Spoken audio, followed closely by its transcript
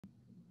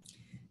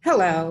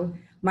Hello,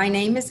 my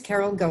name is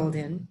Carroll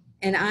Golden,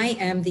 and I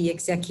am the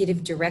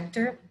Executive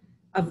Director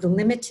of the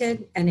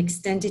Limited and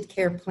Extended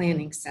Care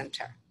Planning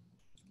Center,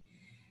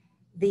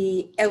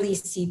 the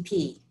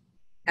LECP,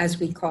 as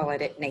we call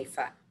it at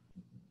NAIFA.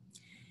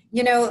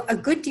 You know, a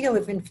good deal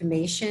of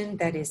information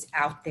that is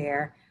out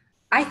there,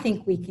 I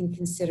think we can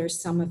consider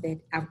some of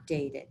it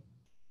outdated.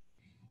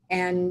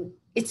 And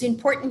it's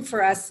important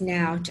for us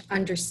now to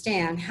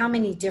understand how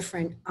many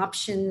different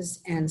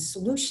options and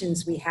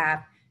solutions we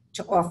have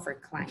to offer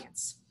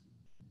clients.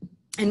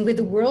 And with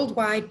the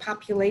worldwide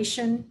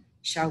population,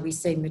 shall we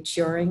say,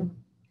 maturing,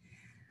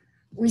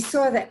 we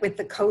saw that with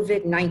the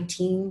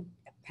COVID-19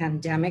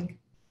 pandemic,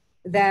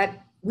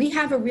 that we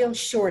have a real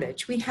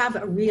shortage, we have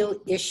a real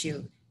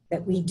issue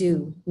that we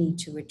do need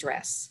to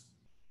address.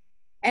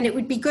 And it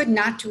would be good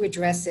not to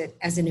address it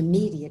as an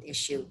immediate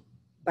issue,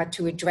 but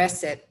to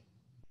address it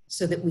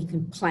so that we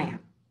can plan,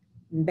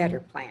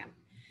 better plan.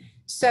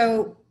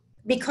 So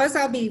because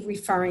I'll be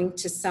referring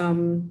to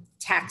some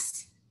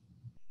tax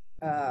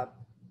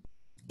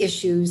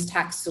issues,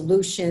 tax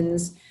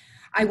solutions,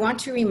 I want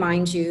to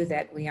remind you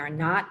that we are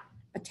not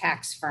a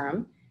tax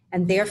firm,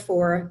 and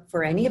therefore,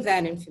 for any of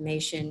that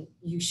information,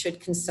 you should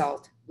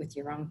consult with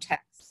your own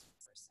tax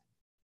person.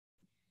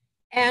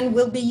 And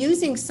we'll be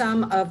using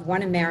some of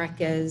One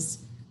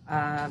America's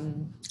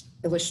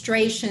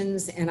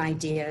illustrations and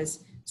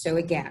ideas. So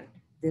again,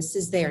 this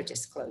is their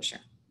disclosure.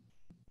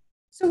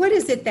 So what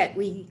is it that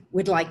we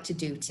would like to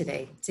do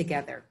today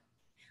together?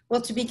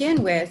 Well, to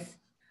begin with,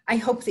 I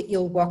hope that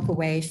you'll walk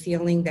away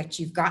feeling that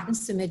you've gotten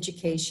some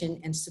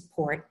education and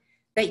support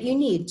that you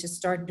need to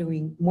start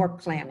doing more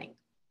planning,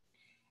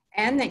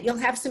 and that you'll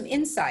have some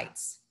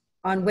insights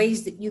on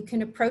ways that you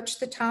can approach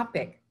the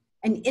topic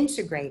and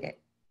integrate it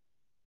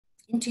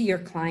into your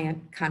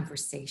client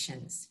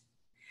conversations.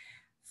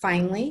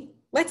 Finally,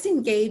 let's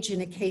engage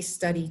in a case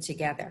study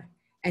together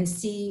and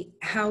see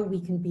how we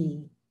can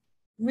be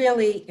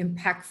really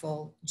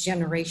impactful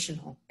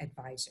generational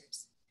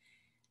advisors.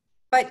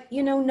 But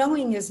you know,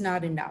 knowing is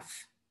not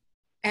enough,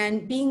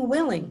 and being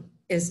willing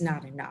is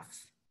not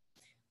enough.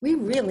 We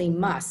really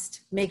must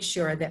make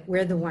sure that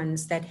we're the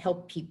ones that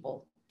help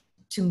people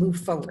to move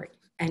forward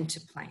and to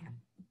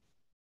plan.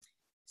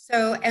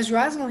 So as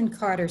Rosalind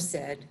Carter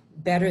said,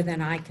 better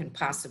than I can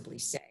possibly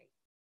say,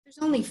 there's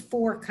only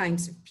 4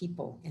 kinds of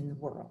people in the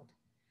world: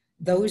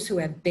 those who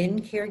have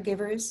been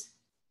caregivers,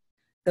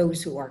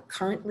 those who are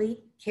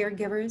currently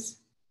caregivers,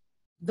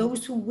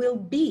 those who will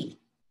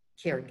be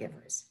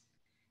caregivers,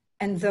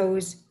 and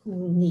those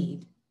who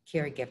need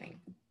caregiving.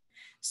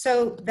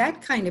 So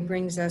that kind of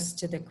brings us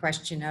to the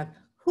question of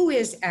who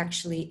is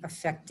actually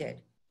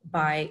affected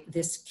by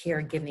this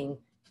caregiving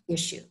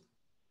issue.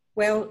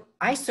 Well,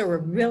 I saw a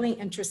really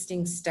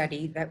interesting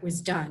study that was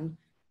done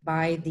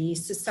by the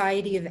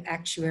Society of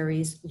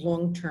Actuaries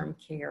Long-Term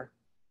Care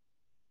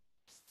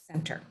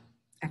Center.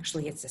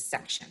 Actually, it's a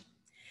section.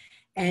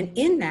 And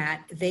in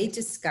that, they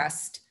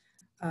discussed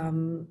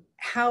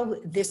how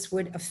this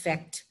would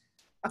affect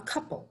a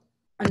couple.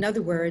 In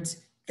other words,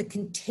 the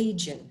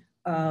contagion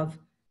of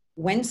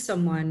when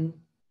someone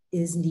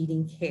is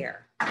needing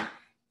care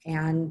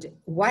and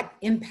what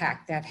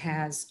impact that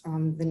has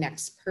on the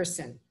next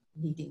person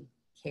needing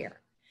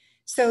care.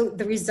 So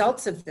the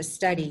results of the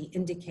study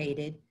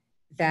indicated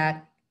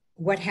that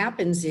what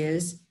happens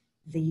is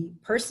the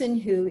person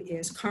who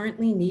is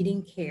currently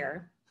needing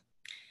care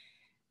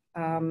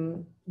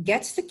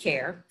gets the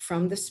care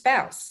from the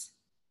spouse,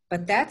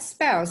 but that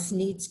spouse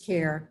needs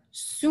care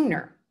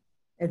sooner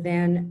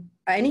than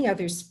any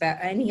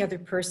other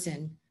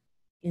person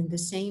in the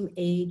same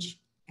age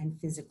and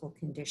physical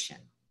condition.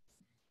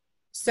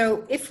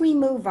 So if we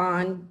move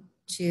on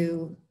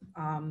to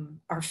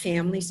our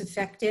families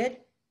affected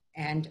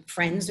and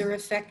friends are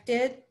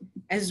affected,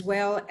 as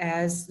well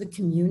as the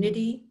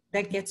community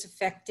that gets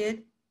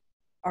affected,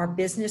 our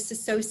business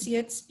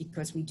associates,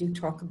 because we do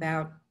talk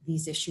about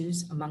these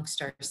issues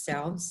amongst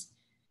ourselves,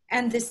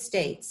 and the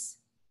states.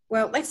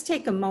 Well, let's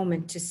take a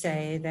moment to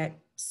say that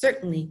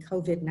certainly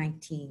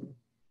COVID-19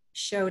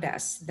 showed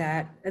us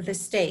that the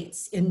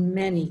states, in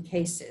many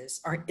cases,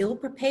 are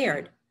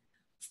ill-prepared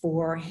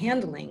for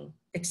handling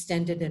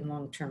extended and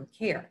long-term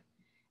care.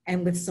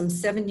 And with some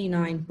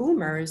 79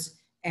 boomers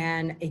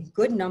and a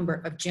good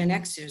number of Gen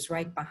Xers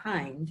right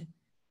behind,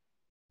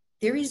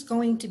 there is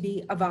going to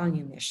be a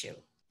volume issue.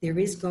 There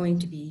is going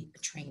to be a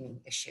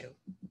training issue.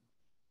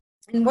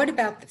 And what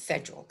about the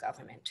federal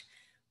government?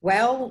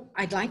 Well,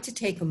 I'd like to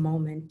take a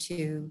moment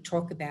to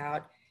talk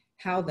about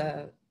how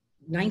the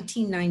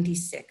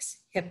 1996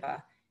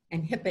 HIPAA,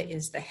 and HIPAA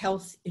is the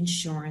Health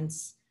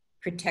Insurance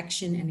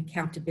Protection and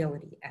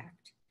Accountability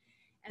Act.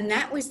 And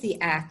that was the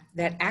act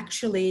that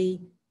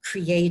actually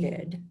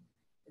created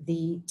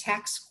the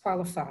tax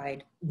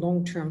qualified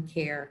long-term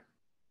care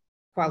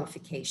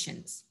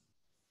qualifications.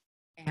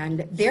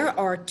 And there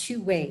are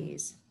 2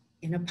 ways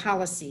in a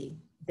policy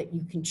that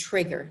you can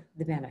trigger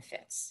the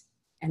benefits,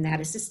 and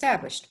that is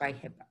established by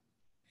HIPAA.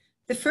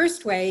 The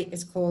first way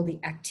is called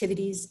the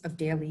activities of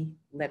daily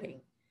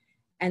living.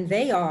 And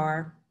they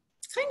are,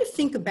 kind of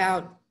think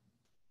about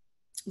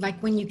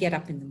like when you get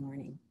up in the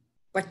morning,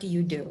 what do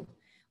you do?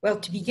 Well,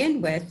 to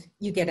begin with,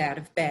 you get out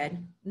of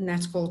bed, and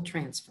that's called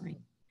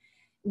transferring.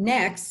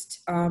 Next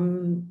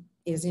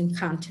is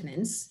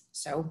incontinence,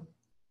 so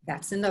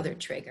that's another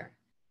trigger.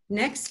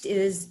 Next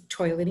is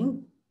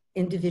toileting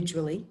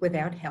individually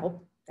without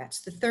help.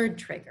 That's the third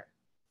trigger.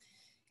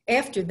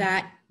 After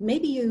that,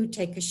 maybe you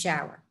take a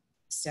shower.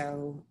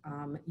 So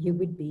you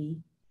would be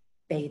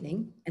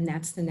bathing, and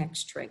that's the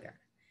next trigger.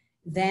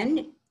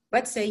 Then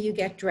let's say you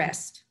get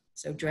dressed.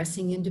 So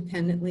dressing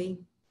independently,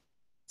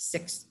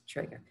 sixth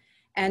trigger.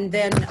 And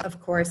then, of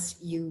course,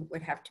 you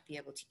would have to be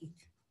able to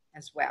eat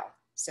as well.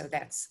 So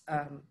that's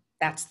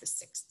the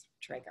sixth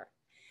trigger.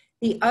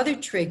 The other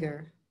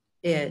trigger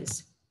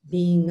is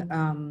being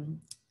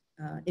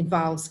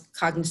involves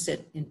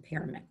cognizant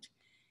impairment.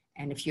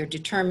 And if you're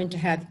determined to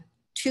have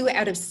 2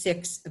 out of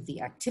 6 of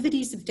the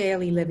activities of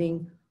daily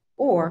living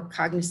or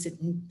cognizant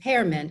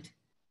impairment,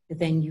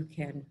 then you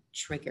can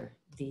trigger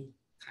the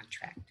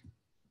contract.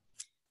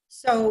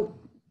 So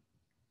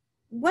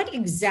what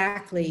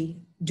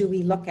exactly do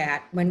we look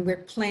at when we're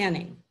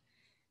planning?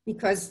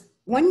 Because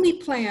when we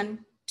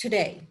plan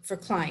today for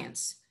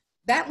clients,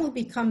 that will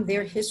become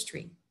their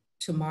history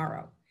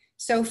tomorrow.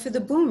 So for the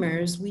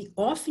boomers, we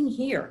often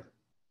hear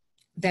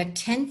that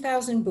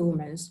 10,000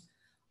 boomers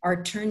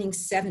are turning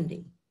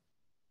 70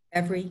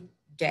 every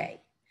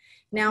day.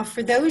 Now,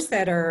 for those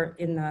that are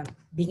in the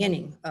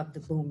beginning of the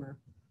boomer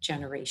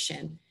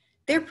generation,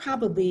 they're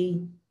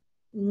probably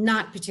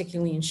not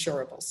particularly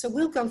insurable. So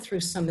we'll go through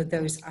some of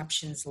those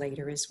options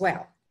later as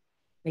well.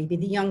 Maybe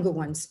the younger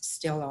ones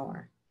still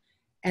are.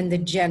 And the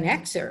Gen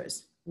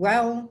Xers,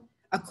 well,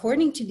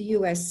 according to the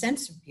US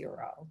Census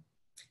Bureau,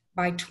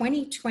 by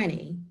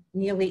 2020,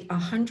 nearly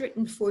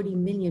 140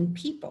 million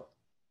people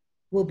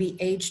will be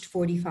aged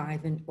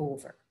 45 and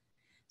over.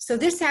 So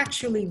this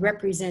actually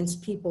represents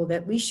people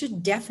that we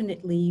should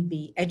definitely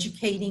be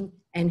educating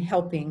and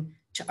helping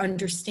to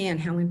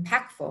understand how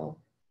impactful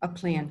a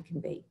plan can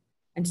be.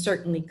 And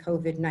certainly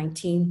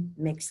COVID-19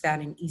 makes that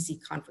an easy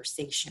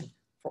conversation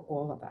for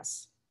all of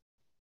us.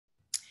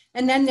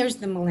 And then there's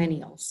the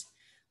millennials.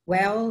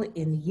 Well,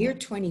 in the year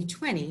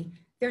 2020,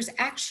 there's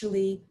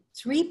actually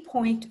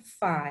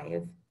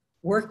 3.5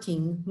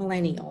 working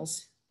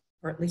millennials,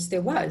 or at least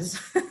there was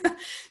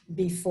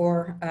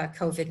before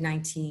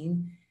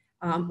COVID-19,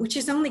 which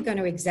is only going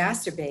to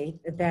exacerbate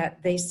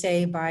that. They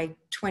say by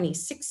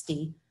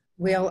 2060,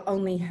 we'll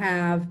only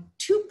have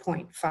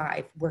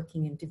 2.5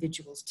 working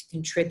individuals to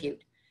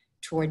contribute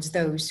towards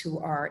those who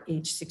are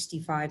age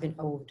 65 and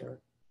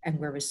older. And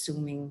we're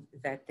assuming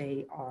that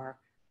they are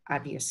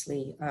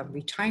obviously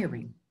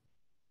retiring.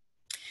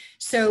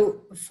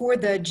 So for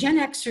the Gen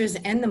Xers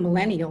and the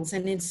millennials,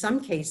 and in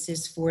some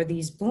cases for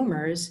these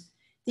boomers,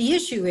 the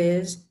issue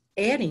is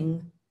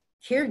adding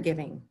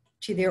caregiving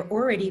to their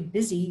already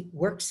busy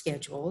work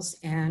schedules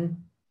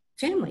and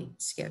family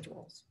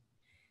schedules.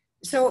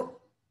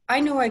 So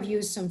I know I've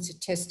used some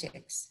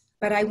statistics,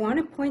 but I want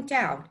to point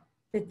out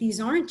that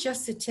these aren't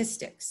just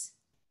statistics.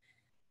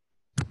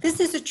 This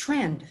is a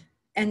trend,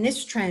 and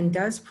this trend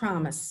does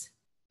promise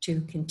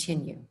to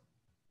continue.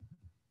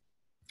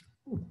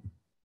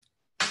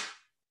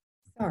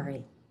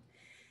 Sorry.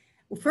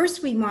 Well,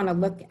 first, we want to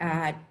look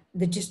at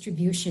the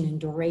distribution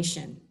and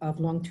duration of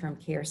long-term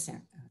care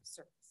services.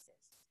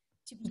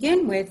 To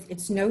begin with,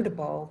 it's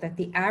notable that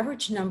the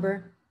average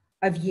number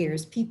of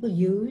years people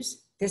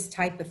use this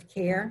type of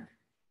care,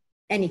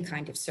 any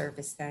kind of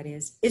service that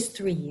is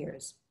 3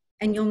 years.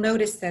 And you'll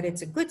notice that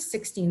it's a good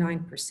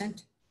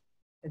 69%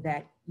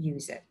 that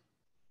use it.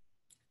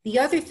 The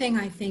other thing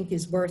I think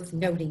is worth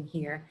noting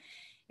here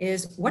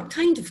is what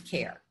kind of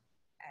care?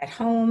 At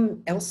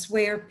home,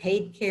 elsewhere,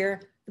 paid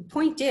care. The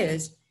point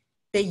is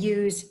they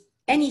use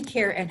any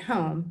care at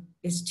home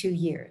is 2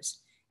 years.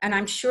 And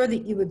I'm sure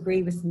that you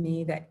agree with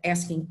me that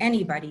asking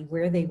anybody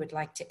where they would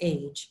like to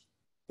age,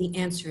 the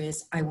answer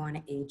is, I want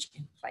to age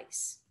in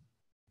place.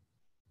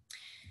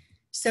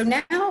 So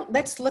now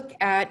let's look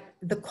at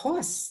the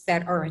costs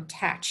that are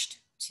attached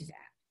to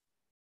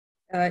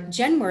that.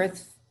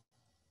 Genworth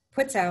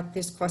puts out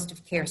this cost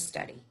of care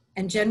study,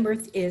 and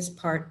Genworth is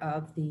part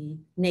of the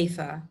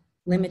NAIFA,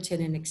 Limited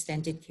and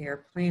Extended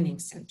Care Planning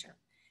Center.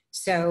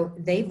 So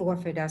they've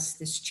offered us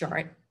this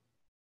chart.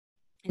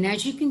 And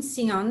as you can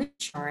see on the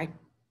chart,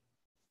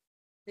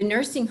 the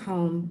nursing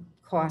home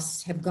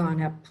costs have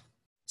gone up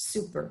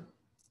super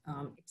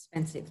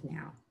expensive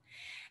now.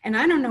 And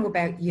I don't know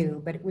about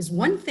you, but it was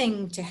one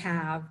thing to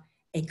have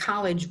a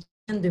college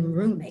random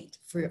roommate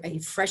for a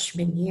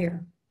freshman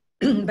year.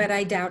 But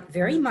I doubt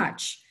very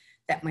much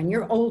that when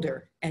you're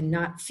older and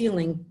not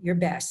feeling your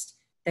best,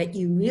 that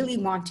you really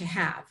want to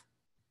have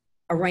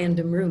a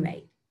random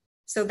roommate.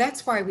 So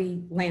that's why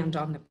we land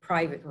on the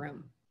private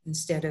room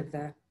instead of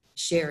the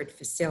shared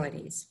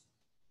facilities.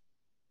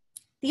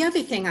 The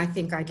other thing I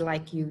think I'd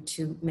like you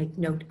to make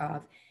note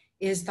of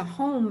is the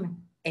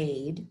home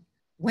aid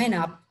went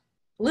up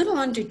a little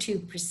under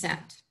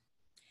 2%,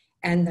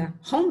 and the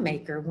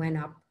homemaker went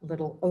up a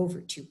little over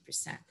 2%.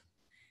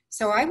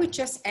 So I would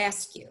just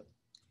ask you,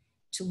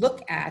 to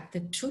look at the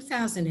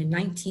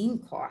 2019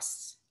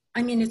 costs,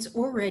 I mean, it's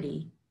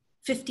already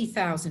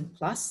 50,000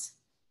 plus.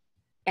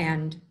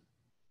 And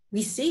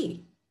we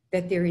see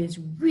that there is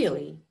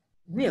really,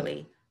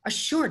 really a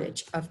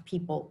shortage of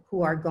people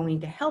who are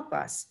going to help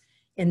us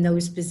in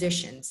those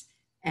positions.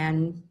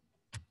 And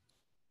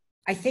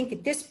I think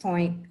at this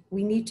point,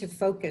 we need to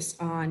focus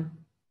on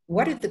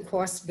what are the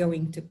costs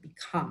going to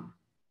become.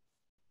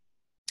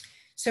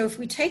 So if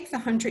we take the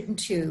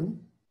 102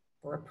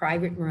 for a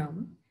private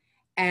room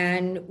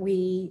and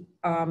we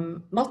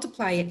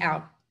multiply it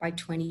out by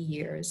 20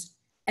 years,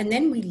 and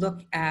then we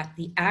look at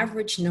the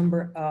average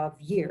number of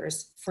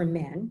years for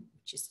men,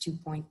 which is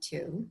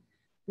 2.2,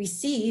 we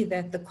see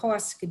that the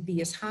cost could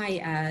be as high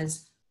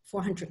as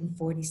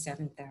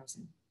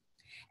 447,000.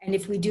 And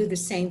if we do the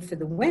same for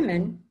the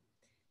women,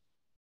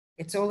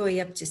 it's all the way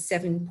up to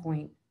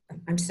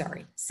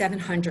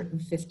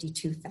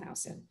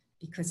 752,000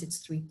 because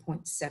it's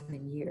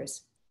 3.7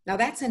 years. Now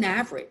that's an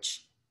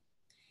average.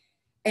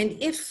 And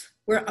if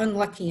we're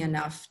unlucky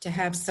enough to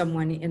have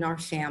someone in our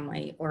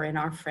family or in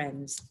our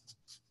friends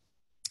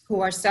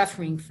who are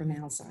suffering from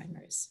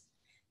Alzheimer's,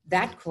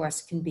 that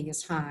cost can be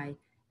as high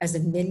as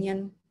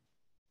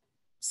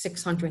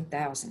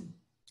 $1,600,000.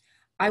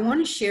 I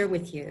want to share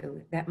with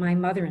you that my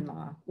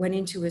mother-in-law went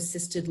into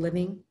assisted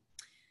living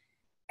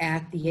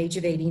at the age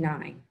of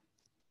 89.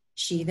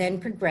 She then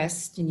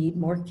progressed to need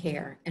more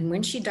care. And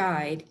when she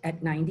died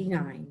at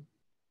 99,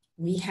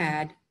 we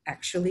had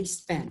actually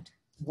spent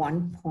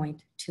 $1.2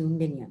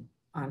 million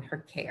on her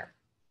care.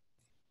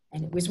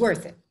 And it was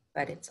worth it,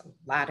 but it's a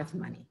lot of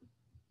money.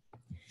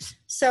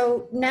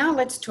 So now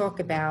let's talk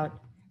about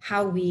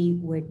how we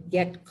would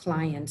get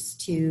clients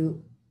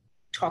to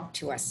talk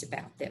to us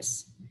about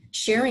this.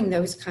 Sharing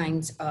those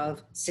kinds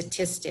of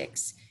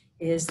statistics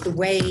is the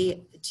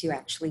way to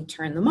actually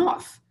turn them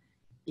off,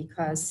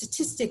 because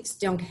statistics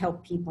don't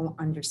help people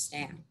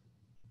understand.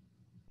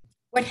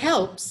 What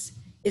helps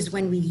is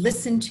when we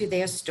listen to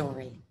their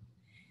story.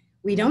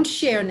 We don't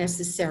share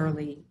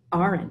necessarily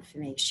our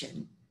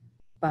information,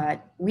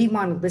 but we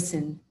want to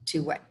listen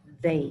to what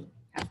they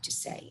have to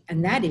say.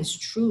 And that is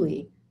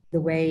truly the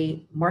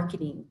way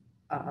marketing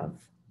of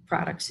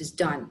products is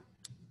done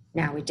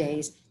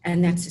nowadays,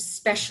 and that's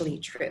especially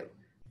true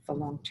for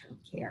long-term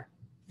care.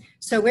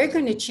 So we're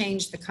going to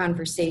change the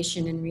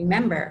conversation and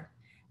remember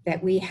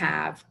that we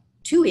have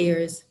 2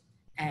 ears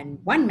and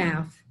 1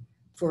 mouth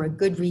for a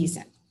good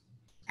reason.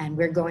 And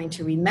we're going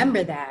to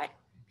remember that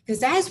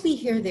because as we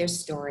hear their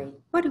story,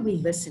 what are we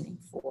listening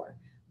for?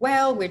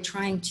 Well, we're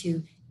trying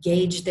to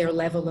gauge their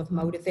level of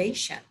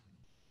motivation.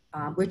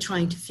 We're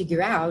trying to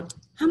figure out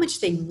how much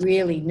they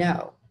really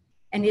know.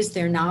 And is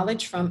their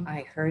knowledge from,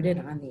 I heard it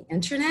on the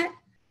internet,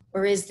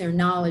 or is their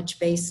knowledge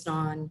based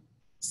on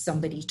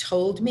somebody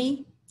told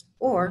me,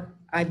 or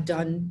I've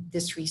done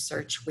this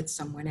research with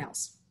someone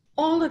else?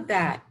 All of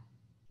that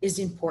is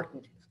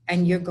important,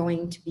 and you're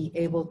going to be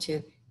able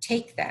to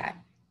take that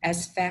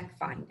as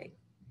fact-finding.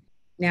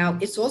 Now,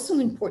 it's also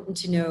important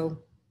to know,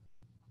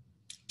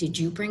 did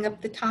you bring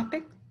up the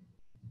topic?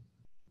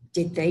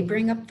 Did they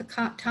bring up the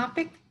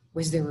topic?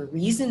 Was there a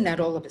reason that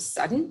all of a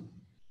sudden,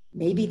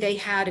 maybe they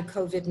had a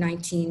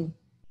COVID-19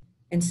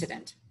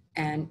 incident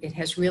and it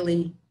has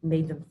really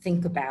made them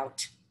think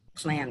about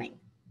planning,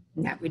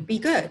 and that would be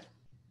good.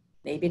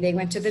 Maybe they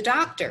went to the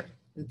doctor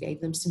who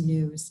gave them some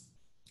news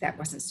that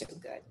wasn't so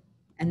good,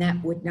 and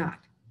that would not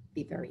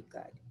be very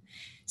good.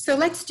 So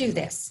let's do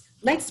this.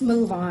 Let's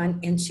move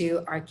on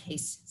into our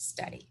case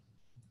study.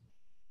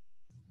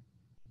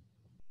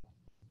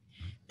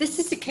 This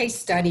is a case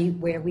study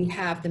where we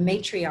have the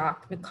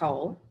matriarch,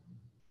 Nicole,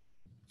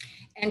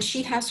 and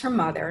she has her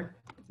mother,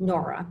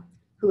 Nora,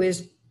 who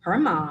is her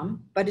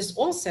mom, but is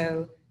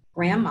also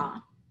grandma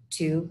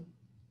to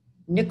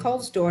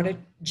Nicole's daughter,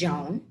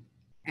 Joan,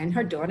 and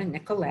her daughter,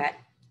 Nicolette,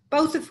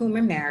 both of whom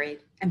are married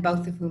and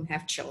both of whom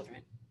have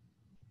children.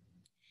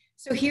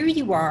 So here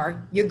you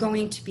are, you're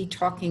going to be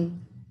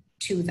talking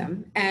to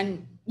them,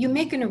 and you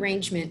make an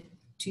arrangement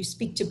to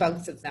speak to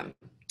both of them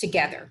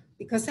together,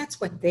 because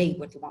that's what they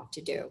would want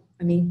to do.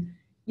 I mean,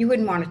 you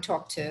wouldn't want to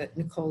talk to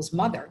Nicole's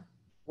mother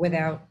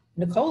without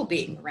Nicole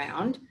being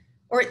around,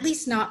 or at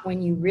least not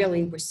when you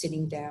really were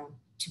sitting down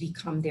to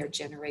become their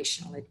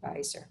generational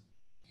advisor.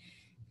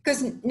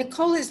 Because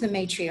Nicole is the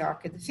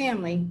matriarch of the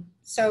family,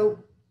 so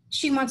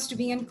she wants to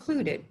be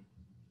included.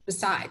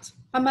 Besides,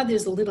 her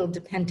mother's a little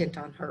dependent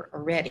on her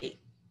already.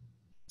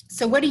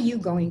 So what are you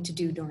going to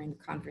do during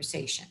the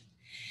conversation?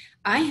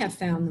 I have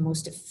found the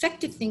most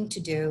effective thing to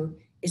do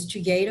is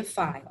to create a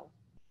file,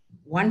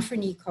 one for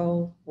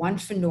Nicole, one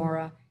for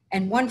Nora,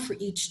 and one for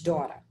each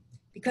daughter.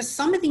 Because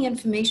some of the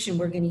information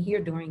we're going to hear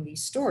during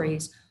these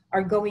stories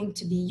are going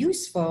to be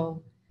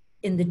useful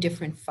in the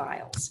different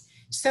files.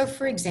 So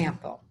for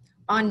example,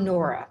 on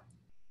Nora,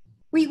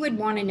 we would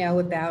want to know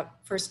about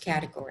first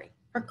category,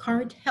 her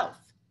current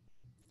health.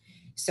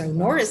 So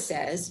Nora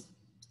says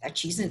that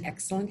she's in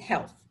excellent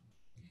health.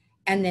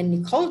 And then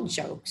Nicole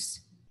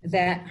jokes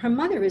that her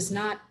mother is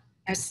not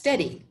as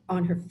steady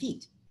on her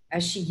feet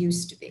as she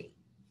used to be.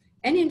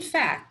 And in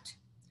fact,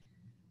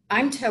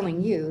 I'm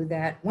telling you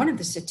that one of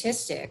the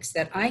statistics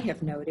that I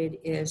have noted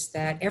is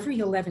that every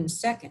 11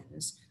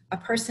 seconds, a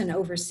person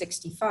over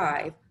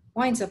 65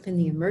 winds up in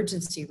the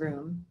emergency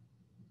room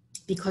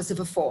because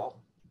of a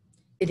fall.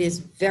 It is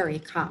very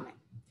common.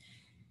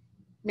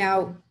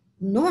 Now,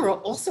 Nora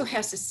also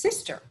has a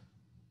sister.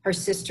 Her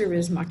sister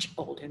is much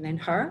older than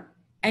her,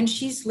 and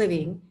she's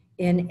living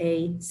in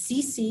a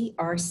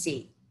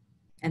CCRC,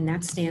 and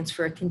that stands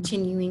for a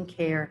Continuing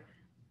Care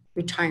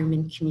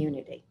Retirement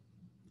Community.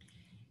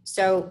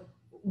 So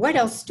what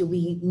else do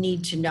we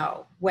need to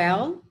know?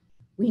 Well,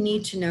 we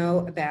need to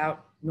know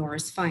about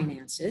Nora's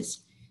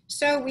finances.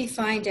 So we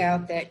find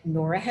out that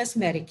Nora has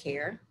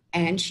Medicare,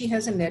 and she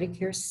has a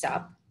Medicare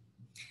sub.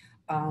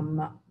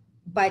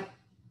 But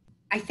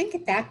I think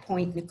at that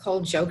point,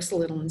 Nicole jokes a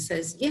little and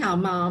says, yeah,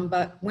 Mom,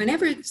 but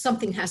whenever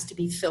something has to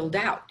be filled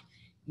out,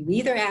 you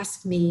either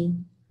ask me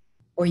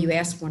or you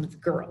ask one of the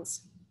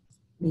girls,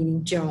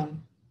 meaning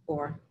Joan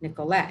or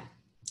Nicolette.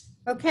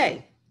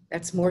 Okay,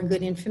 that's more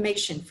good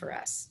information for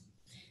us.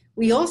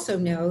 We also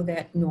know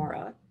that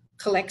Nora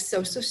collects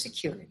Social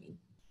Security,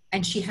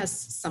 and she has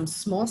some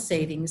small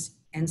savings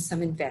and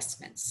some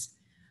investments,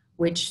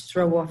 which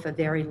throw off a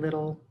very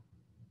little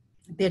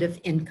bit of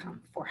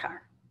income for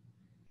her.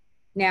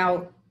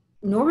 Now,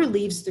 Nora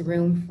leaves the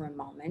room for a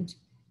moment,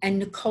 and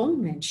Nicole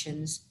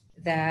mentions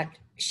that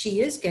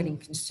she is getting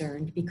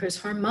concerned because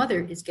her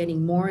mother is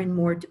getting more and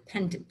more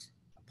dependent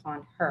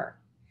upon her.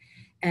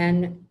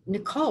 And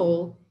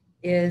Nicole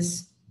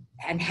is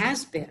and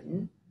has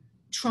been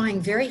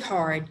trying very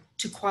hard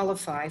to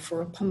qualify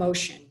for a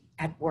promotion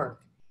at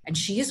work. And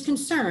she is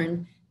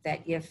concerned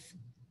that if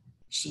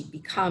she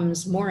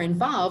becomes more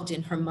involved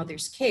in her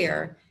mother's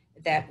care,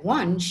 that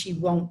one, she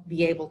won't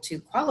be able to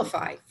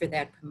qualify for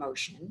that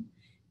promotion.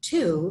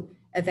 Two,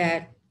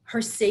 that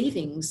her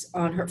savings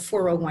on her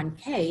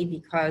 401k,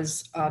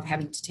 because of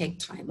having to take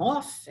time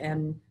off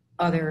and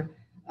other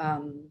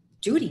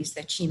duties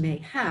that she may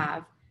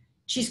have,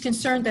 she's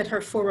concerned that her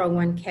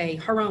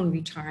 401k, her own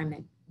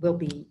retirement, will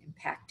be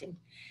impacted.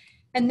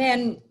 And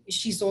then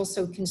she's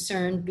also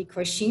concerned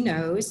because she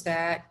knows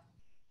that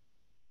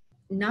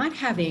not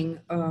having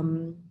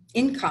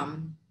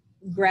income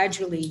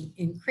gradually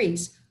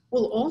increase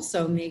will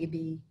also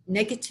maybe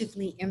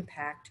negatively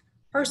impact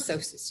her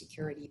Social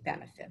Security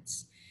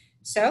benefits.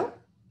 So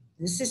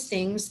this is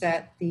things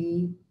that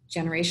the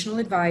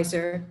generational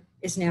advisor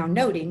is now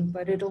noting,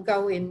 but it'll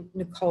go in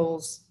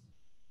Nicole's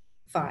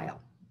file.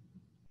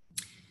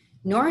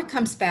 Nora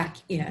comes back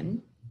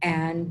in,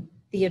 and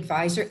the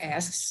advisor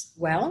asks,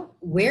 well,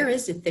 where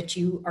is it that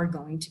you are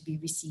going to be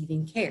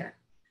receiving care?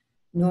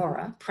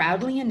 Nora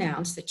proudly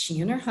announced that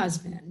she and her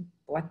husband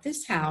bought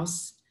this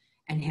house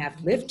and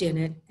have lived in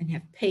it and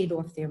have paid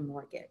off their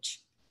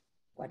mortgage.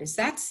 What does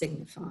that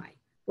signify?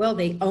 Well,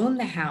 they own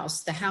the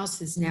house. The house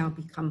has now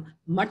become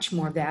much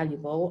more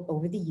valuable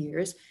over the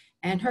years,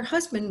 and her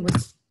husband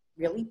was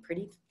really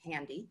pretty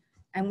handy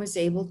and was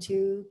able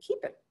to keep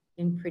it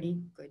in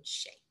pretty good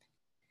shape.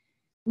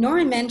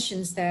 Nora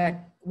mentions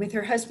that with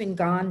her husband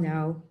gone,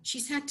 though,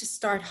 she's had to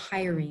start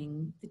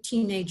hiring the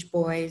teenage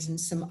boys and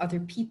some other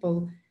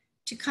people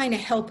to kind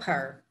of help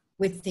her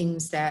with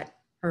things that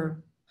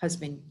her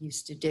husband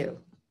used to do.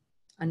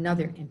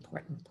 Another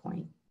important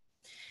point.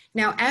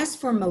 Now, as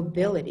for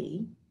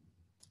mobility,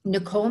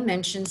 Nicole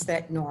mentions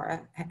that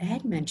Nora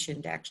had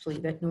mentioned actually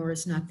that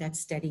Nora's not that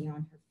steady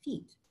on her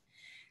feet.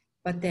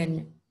 But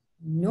then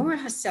Nora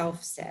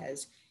herself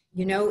says,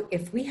 you know,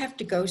 if we have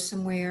to go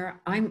somewhere,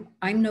 I'm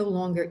no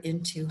longer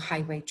into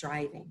highway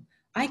driving.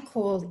 I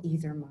call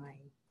either my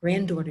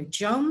granddaughter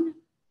Joan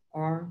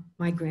or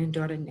my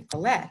granddaughter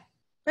Nicolette.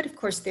 But of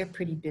course, they're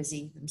pretty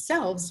busy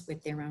themselves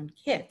with their own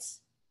kids.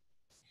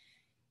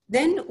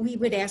 Then we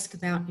would ask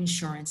about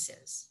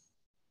insurances.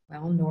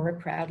 Well, Nora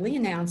proudly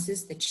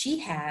announces that she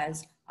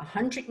has a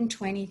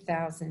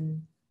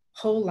 $120,000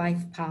 whole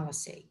life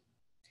policy,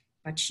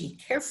 but she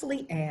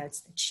carefully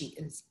adds that she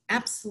is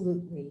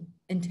absolutely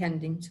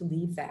intending to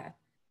leave that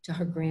to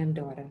her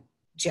granddaughter,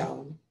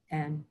 Joan,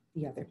 and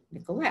the other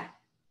Nicolette.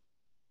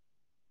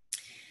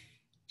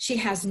 She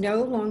has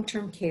no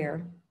long-term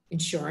care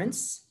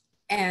insurance,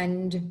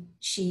 and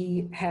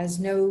she has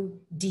no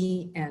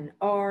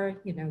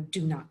DNR,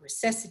 do not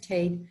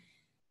resuscitate.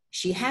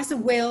 She has a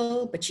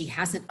will, but she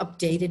hasn't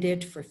updated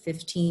it for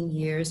 15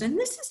 years. And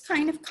this is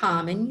kind of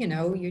common,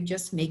 you're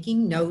just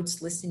making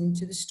notes, listening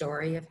to the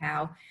story of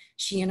how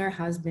she and her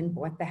husband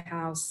bought the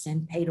house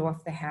and paid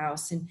off the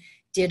house and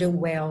did a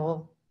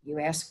will. You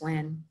ask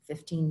when,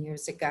 15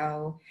 years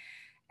ago.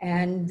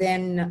 And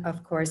then,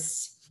 of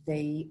course,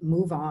 they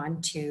move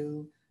on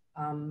to,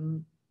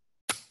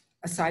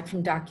 aside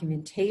from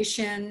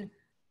documentation,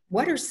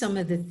 what are some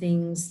of the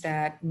things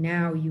that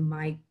now you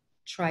might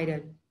try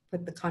to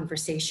put the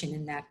conversation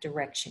in that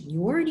direction?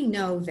 You already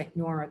know that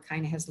Nora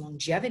kind of has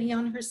longevity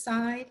on her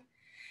side,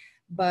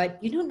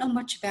 but you don't know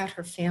much about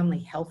her family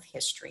health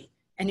history.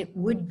 And it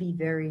would be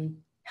very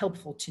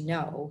helpful to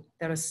know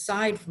that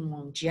aside from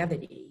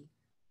longevity,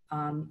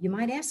 you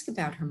might ask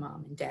about her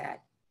mom and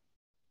dad.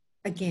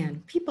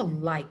 Again, people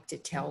like to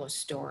tell a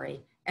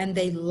story, and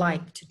they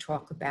like to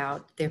talk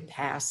about their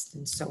past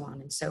and so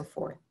on and so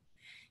forth.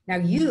 Now,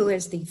 you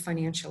as the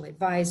financial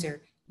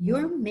advisor,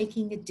 you're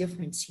making a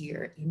difference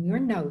here in your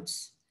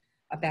notes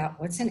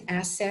about what's an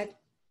asset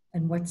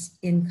and what's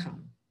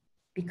income.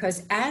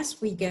 Because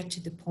as we get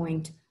to the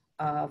point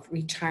of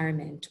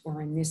retirement,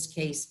 or in this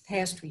case,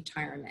 past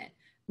retirement,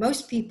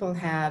 most people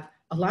have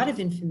a lot of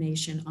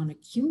information on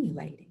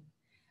accumulating.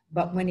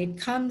 But when it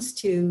comes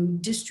to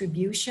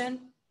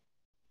distribution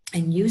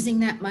and using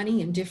that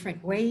money in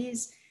different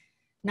ways,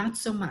 not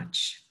so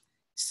much.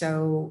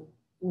 So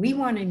we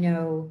want to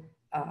know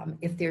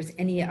if there's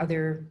any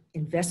other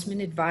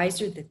investment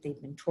advisor that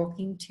they've been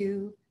talking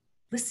to.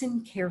 Listen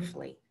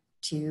carefully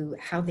to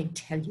how they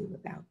tell you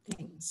about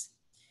things.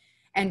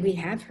 And we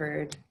have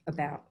heard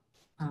about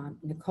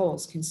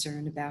Nicole's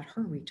concern about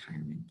her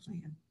retirement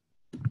plan.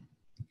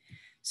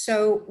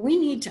 So we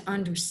need to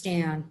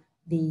understand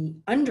the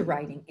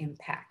underwriting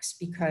impacts,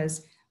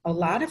 because a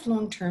lot of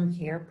long-term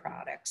care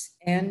products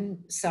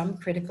and some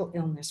critical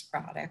illness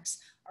products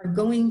are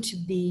going to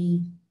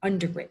be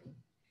underwritten.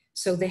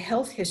 So the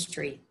health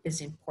history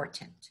is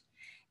important.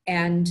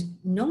 And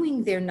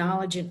knowing their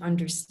knowledge and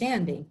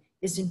understanding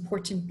is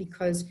important,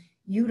 because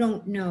you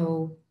don't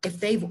know if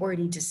they've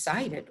already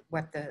decided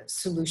what the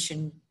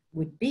solution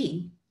would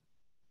be.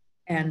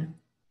 And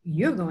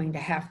you're going to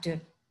have to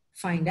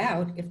find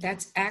out if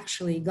that's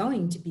actually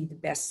going to be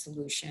the best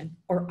solution,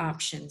 or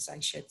options, I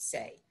should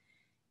say.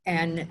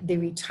 And the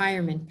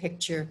retirement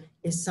picture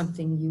is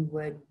something you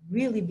would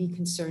really be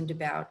concerned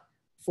about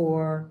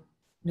for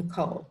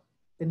Nicole,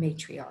 the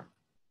matriarch.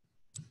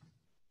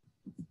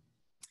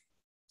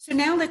 So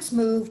now let's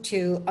move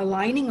to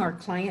aligning our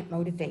client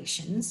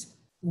motivations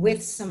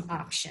with some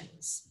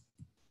options.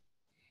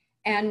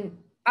 And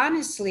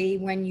honestly,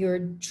 when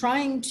you're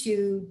trying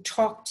to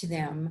talk to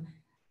them,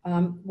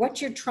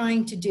 what you're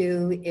trying to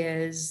do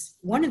is,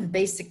 one of the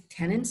basic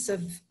tenets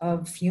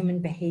of human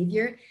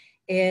behavior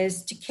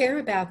is to care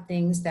about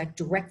things that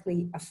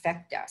directly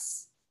affect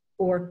us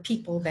or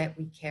people that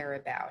we care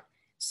about.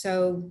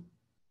 So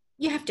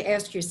you have to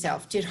ask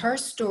yourself, did her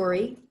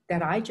story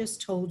that I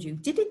just told you,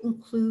 did it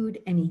include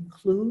any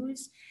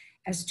clues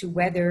as to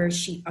whether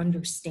she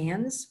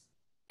understands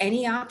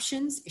any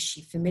options? Is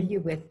she familiar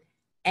with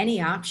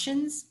any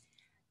options?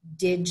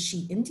 Did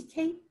she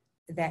indicate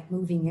that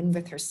moving in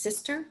with her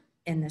sister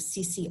in the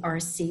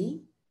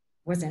CCRC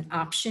was an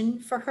option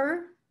for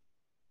her?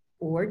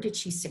 Or did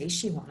she say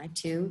she wanted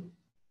to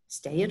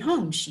stay at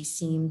home? She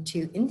seemed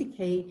to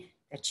indicate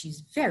that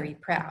she's very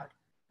proud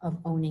of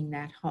owning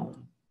that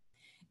home.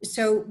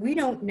 So we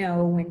don't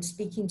know, when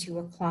speaking to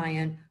a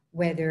client,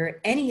 whether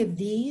any of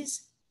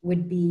these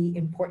would be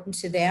important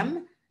to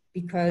them,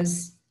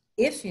 because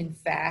if in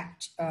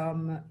fact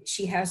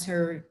she has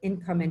her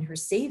income and her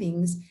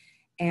savings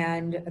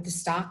and the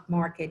stock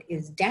market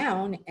is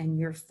down and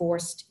you're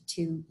forced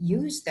to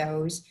use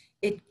those,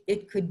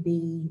 it could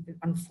be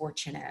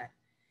unfortunate.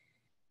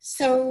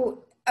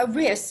 So a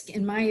risk,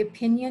 in my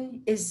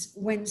opinion, is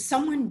when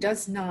someone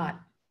does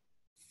not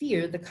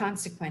fear the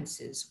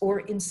consequences, or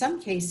in some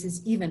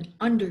cases even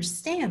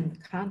understand the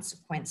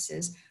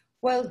consequences.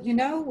 Well, you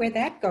know where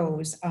that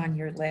goes on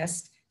your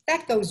list?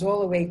 That goes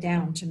all the way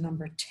down to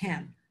number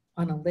 10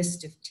 on a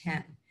list of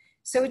 10.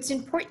 So it's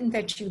important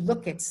that you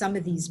look at some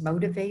of these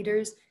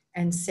motivators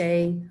and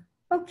say,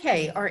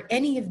 okay, are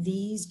any of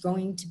these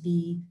going to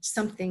be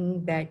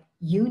something that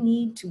you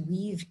need to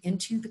weave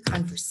into the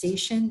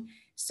conversation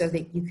so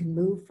that you can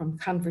move from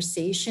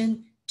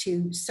conversation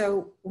to,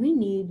 so we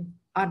need,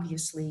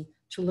 obviously,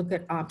 to look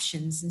at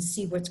options and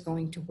see what's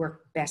going to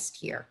work best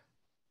here.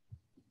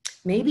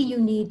 Maybe you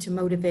need to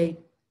motivate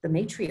the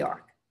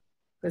matriarch,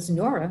 because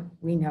Nora,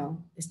 we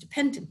know, is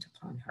dependent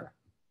upon her.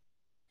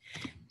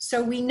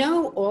 So we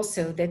know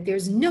also that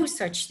there's no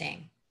such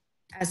thing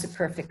as a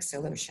perfect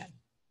solution.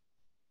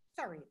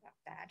 Sorry about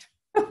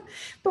that.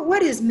 But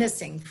what is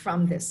missing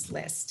from this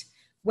list?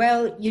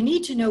 Well, you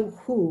need to know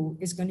who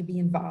is going to be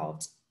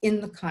involved in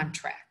the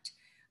contract.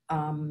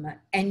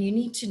 And you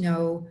need to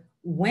know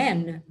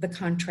when the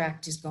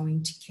contract is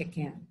going to kick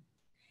in.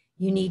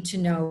 You need to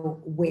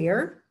know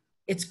where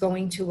it's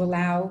going to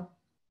allow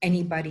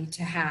anybody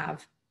to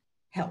have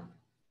help.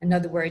 In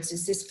other words,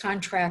 is this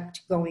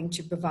contract going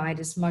to provide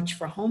as much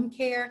for home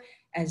care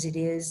as it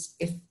is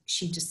if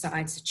she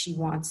decides that she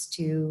wants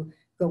to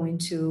go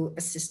into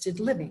assisted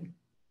living?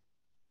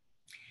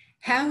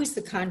 How is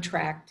the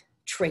contract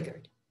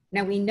triggered?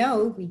 Now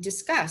we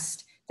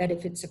discussed that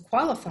if it's a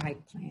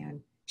qualified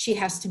plan, she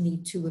has to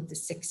meet 2 of the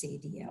 6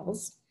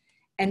 ADLs.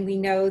 And we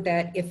know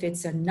that if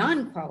it's a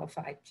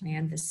non-qualified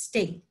plan, the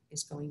state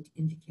is going to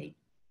indicate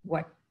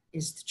what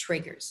is the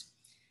triggers.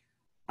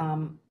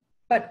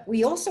 But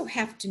we also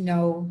have to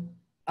know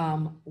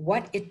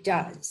what it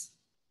does,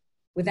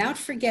 without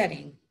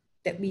forgetting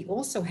that we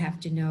also have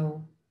to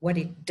know what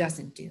it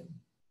doesn't do.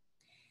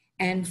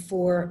 And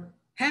for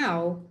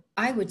how,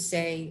 I would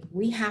say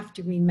we have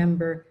to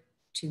remember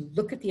to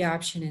look at the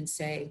option and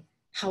say,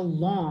 how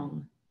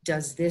long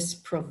does this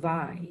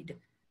provide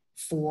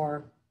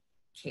for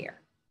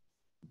care?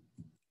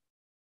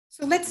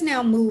 So let's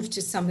now move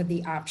to some of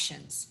the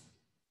options.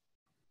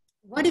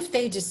 What if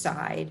they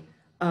decide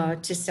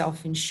to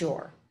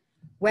self-insure?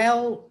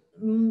 Well,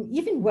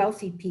 even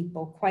wealthy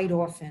people quite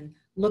often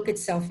look at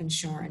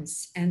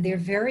self-insurance and they're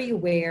very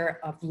aware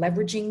of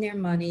leveraging their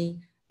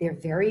money. They're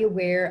very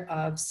aware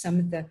of some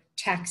of the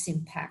tax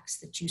impacts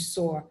that you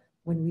saw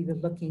when we were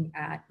looking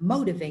at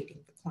motivating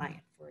the client,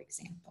 for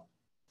example.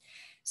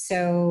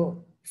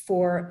 So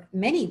for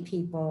many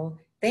people,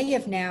 they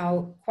have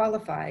now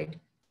qualified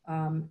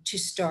to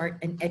start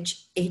an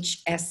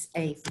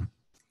HSA.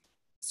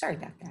 Sorry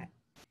about that.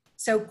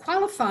 So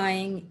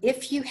qualifying,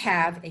 if you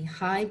have a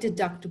high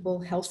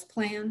deductible health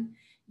plan,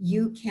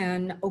 you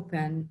can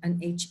open an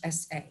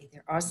HSA.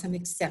 There are some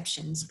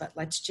exceptions, but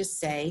let's just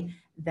say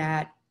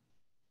that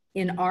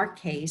in our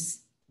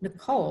case,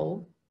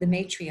 Nicole, the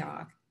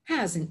matriarch,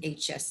 has an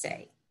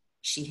HSA.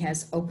 She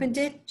has opened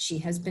it, she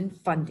has been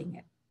funding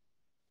it.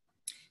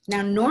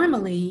 Now,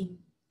 normally,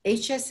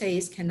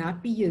 HSAs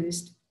cannot be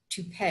used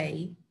to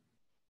pay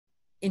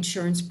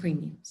insurance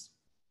premiums.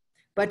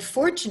 But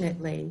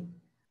fortunately,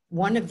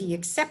 one of the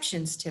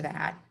exceptions to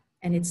that,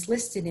 and it's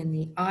listed in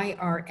the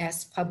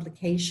IRS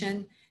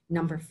publication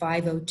number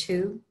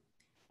 502,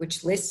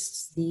 which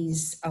lists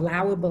these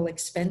allowable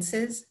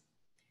expenses,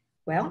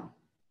 well,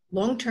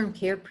 long-term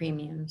care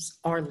premiums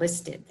are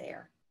listed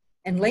there.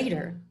 And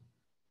later,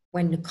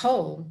 when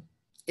Nicole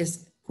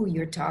is who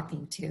you're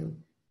talking to,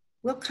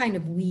 we'll kind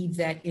of weave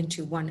that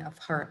into one of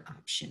her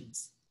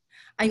options.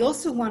 I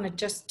also want to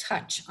just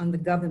touch on the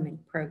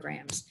government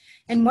programs.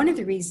 And one of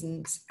the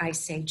reasons I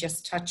say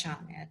just touch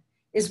on it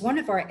is one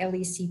of our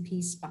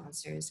LECP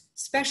sponsors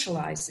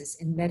specializes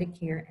in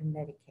Medicare and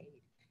Medicaid.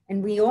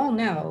 And we all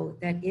know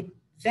that it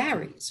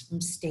varies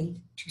from state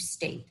to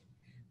state.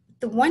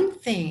 The one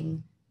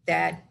thing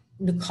that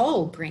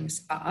Nicole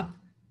brings up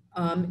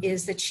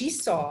is that she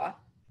saw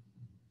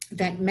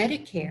that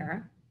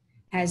Medicare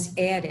has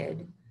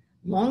added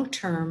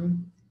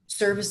long-term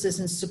services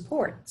and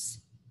supports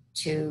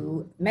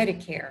to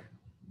Medicare.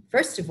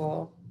 First of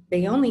all,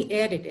 they only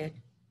added it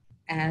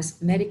as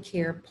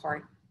Medicare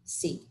Part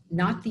C,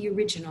 not the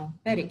original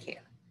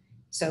Medicare.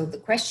 So the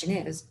question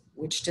is,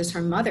 which does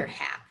her mother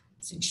have,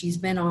 since she's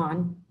been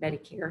on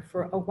Medicare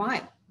for a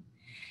while?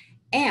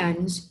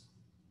 And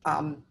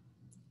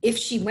if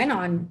she went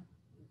on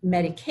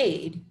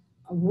Medicaid,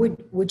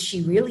 would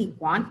she really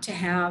want to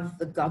have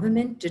the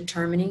government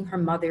determining her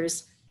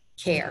mother's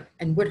care?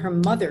 And would her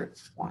mother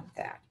want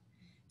that?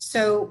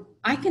 So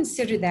I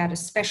consider that a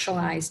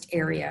specialized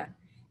area,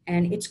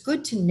 and it's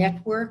good to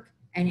network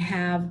and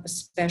have a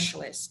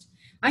specialist.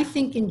 I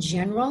think in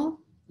general,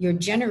 your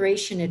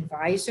generation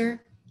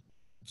advisor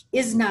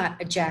is not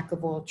a jack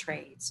of all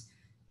trades,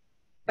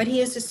 but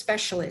he is a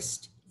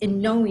specialist in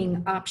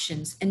knowing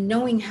options and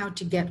knowing how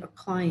to get a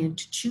client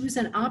to choose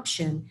an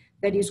option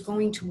that is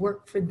going to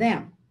work for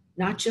them,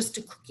 not just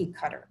a cookie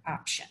cutter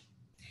option.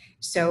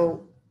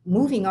 So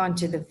moving on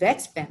to the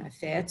vet's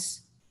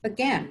benefits,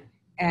 again,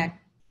 at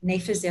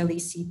NAIFA's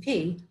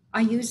LECP,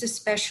 I use a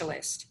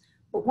specialist.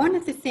 But one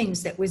of the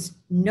things that was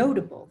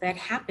notable that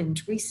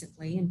happened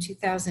recently in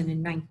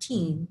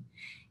 2019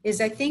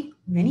 is I think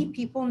many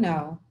people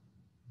know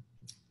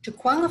to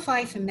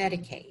qualify for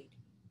Medicaid,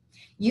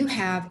 you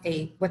have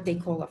what they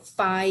call a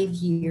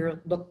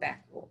 5-year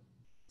look-back rule,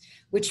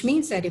 which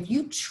means that if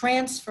you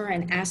transfer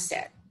an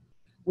asset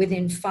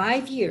within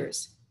 5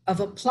 years of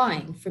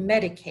applying for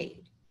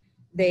Medicaid,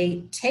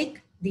 they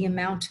take the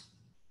amount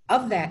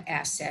of that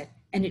asset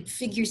and it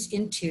figures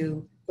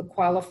into the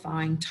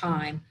qualifying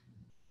time.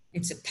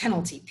 It's a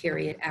penalty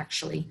period,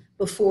 actually,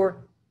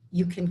 before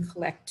you can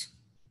collect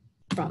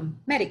from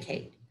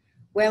Medicaid.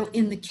 Well,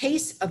 in the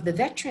case of the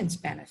veterans'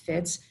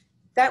 benefits,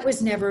 that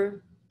was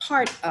never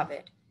part of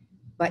it,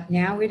 but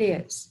now it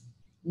is.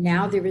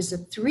 Now there is a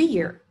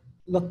 3-year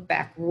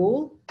look-back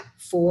rule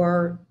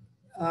for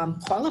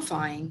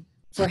qualifying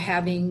for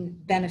having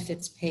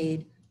benefits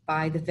paid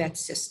by the vet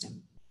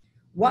system.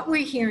 What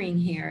we're hearing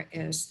here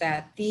is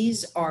that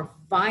these are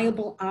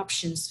viable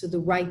options for the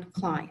right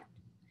client.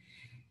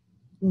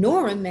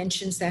 Nora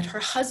mentions that her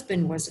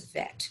husband was a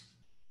vet,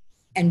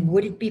 and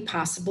would it be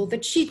possible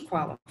that she'd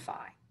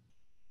qualify?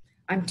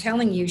 I'm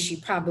telling you she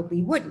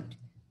probably wouldn't,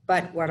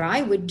 but what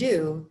I would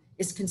do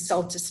is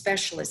consult a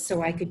specialist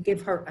so I could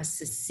give her a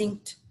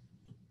succinct,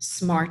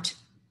 smart,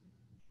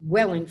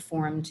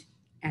 well-informed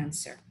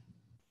answer.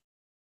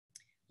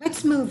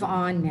 Let's move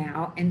on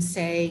now and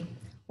say,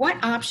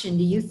 what option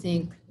do you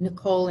think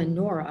Nicole and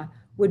Nora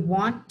would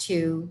want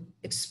to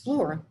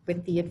explore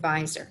with the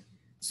advisor?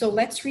 So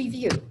let's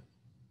review.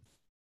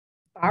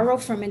 Borrow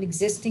from an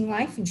existing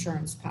life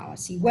insurance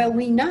policy. Well,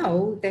 we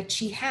know that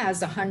she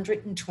has a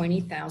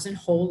 $120,000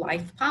 whole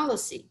life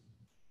policy,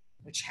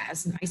 which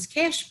has nice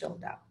cash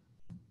buildup.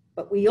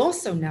 But we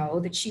also know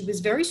that she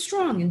was very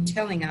strong in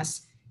telling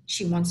us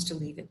she wants to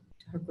leave it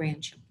to her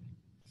grandchildren.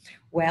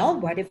 Well,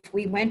 what if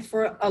we went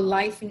for a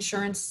life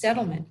insurance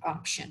settlement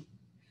option?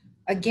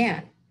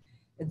 Again,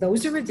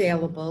 those are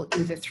available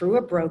either through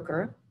a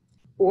broker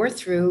or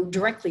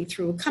directly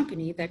through a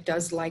company that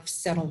does life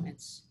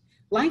settlements.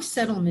 life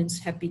settlements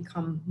have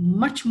become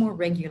much more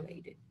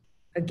regulated.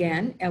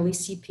 Again,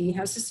 LECP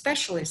has a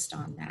specialist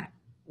on that.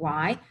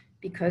 Why?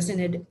 Because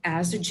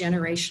as a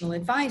generational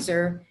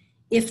advisor,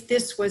 if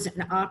this was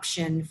an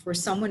option for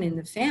someone in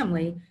the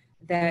family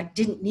that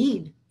didn't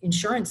need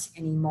insurance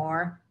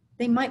anymore,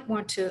 they might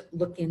want to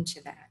look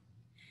into that.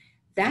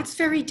 That's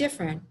very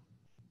different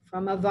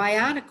from a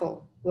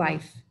viatical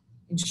life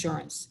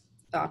insurance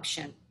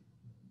option.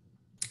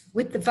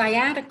 With the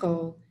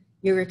viatical,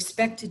 you're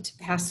expected to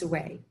pass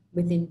away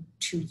within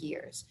 2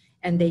 years,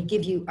 and they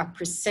give you a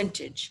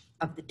percentage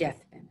of the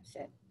death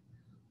benefit.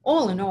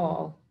 All in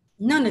all,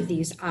 none of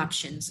these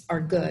options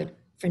are good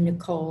for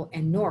Nicole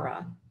and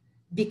Nora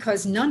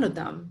because none of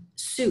them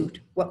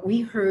suit what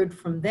we heard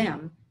from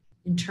them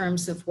in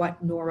terms of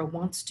what Nora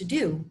wants to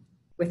do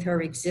with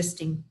her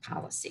existing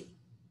policy.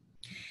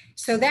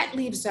 So that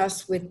leaves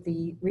us with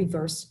the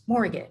reverse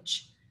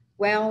mortgage.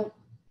 Well,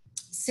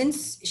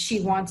 since she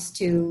wants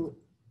to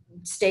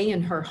stay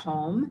in her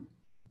home,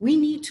 we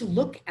need to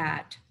look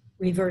at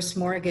reverse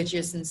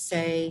mortgages and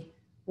say,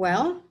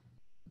 well,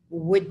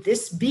 would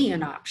this be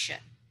an option?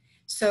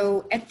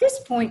 So at this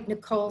point,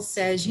 Nicole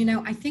says,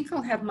 I think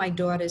I'll have my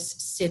daughters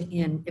sit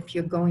in if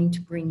you're going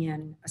to bring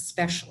in a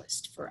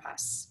specialist for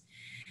us.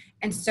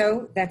 And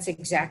so that's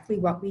exactly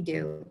what we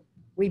do.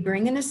 We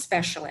bring in a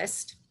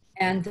specialist,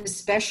 and the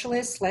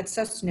specialist lets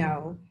us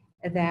know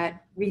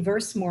that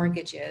reverse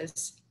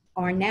mortgages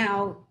are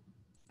now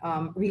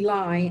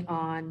rely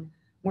on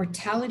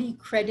mortality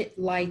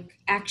credit-like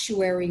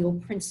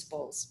actuarial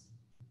principles.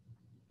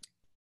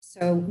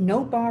 So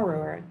no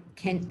borrower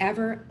can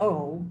ever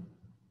owe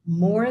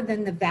more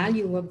than the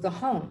value of the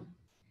home,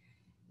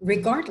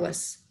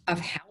 regardless of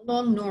how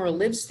long Nora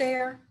lives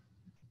there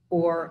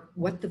or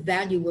what the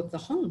value of the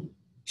home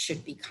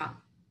should become.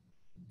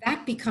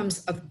 That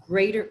becomes of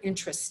greater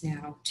interest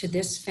now to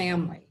this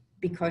family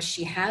because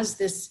she has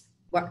this,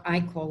 what I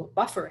call a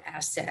buffer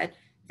asset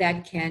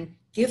that can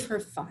give her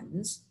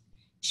funds.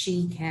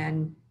 She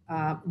can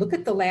look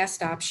at the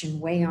last option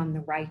way on the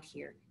right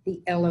here,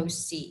 the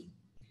LOC.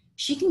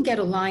 She can get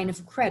a line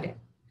of credit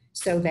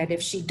so that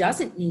if she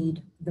doesn't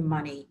need the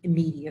money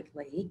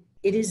immediately,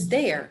 it is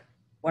there.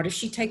 What if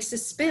she takes a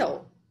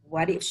spill?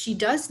 What if she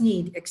does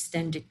need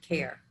extended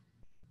care?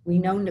 We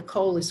know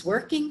Nicole is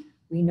working.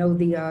 We know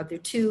the other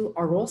two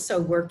are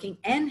also working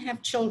and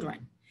have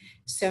children.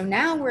 So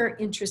now we're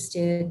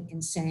interested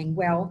in saying,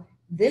 well,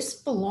 this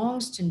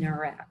belongs to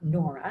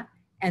Nora,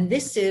 and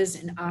this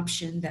is an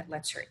option that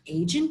lets her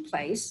age in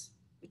place,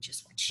 which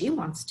is what she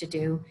wants to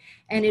do,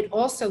 and it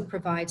also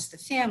provides the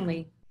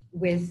family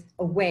with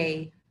a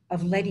way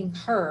of letting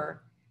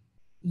her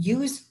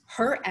use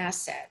her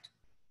asset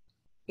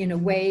in a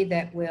way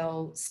that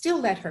will still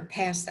let her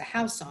pass the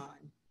house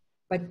on,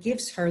 but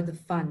gives her the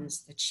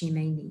funds that she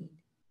may need.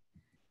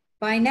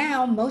 By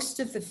now, most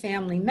of the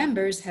family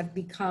members have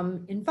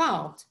become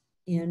involved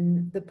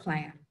in the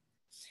plan.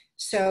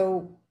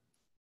 So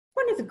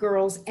one of the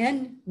girls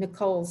and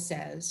Nicole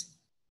says,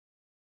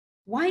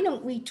 why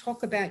don't we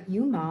talk about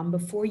you, Mom,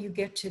 before you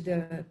get to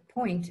the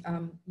point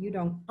you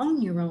don't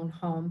own your own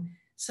home.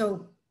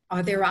 So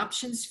are there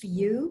options for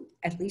you?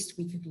 At least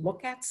we could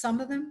look at some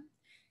of them.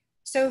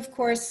 So of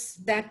course,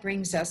 that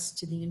brings us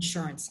to the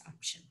insurance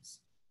options.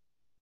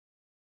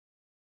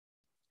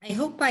 I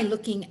hope by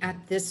looking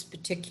at this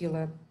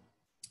particular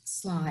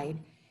slide,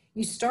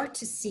 you start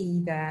to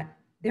see that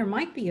there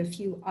might be a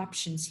few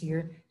options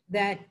here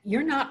that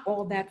you're not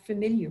all that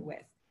familiar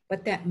with,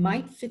 but that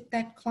might fit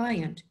that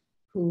client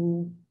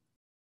who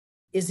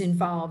is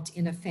involved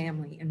in a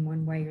family in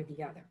one way or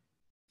the other.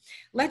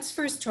 Let's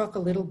first talk a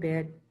little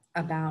bit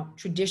about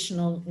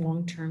traditional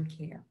long-term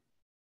care.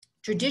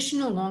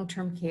 Traditional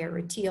long-term care,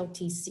 or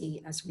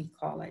TLTC as we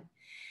call it,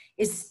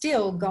 is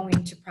still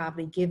going to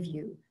probably give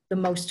you the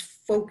most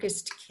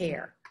focused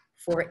care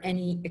for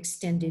any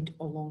extended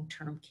or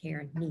long-term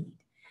care need.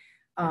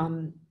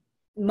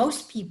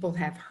 Most people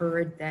have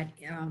heard that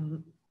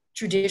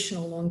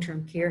traditional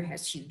long-term care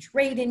has huge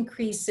rate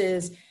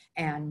increases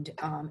and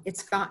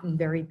it's gotten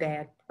very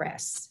bad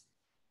press.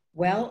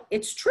 Well,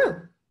 it's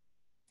true.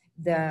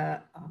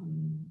 The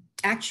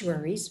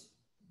actuaries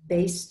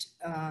based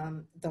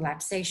the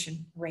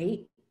lapsation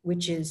rate,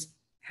 which is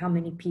how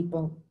many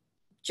people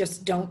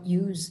just don't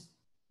use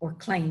or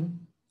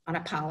claim on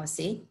a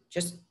policy,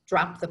 just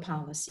drop the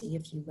policy,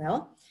 if you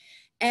will,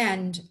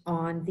 and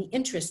on the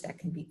interest that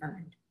can be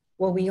earned.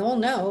 Well, we all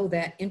know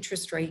that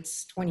interest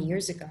rates 20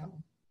 years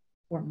ago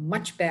were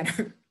much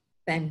better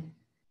than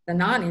the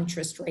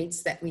non-interest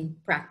rates that we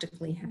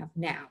practically have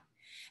now.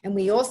 And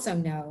we also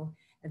know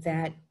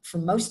that for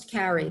most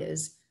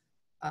carriers,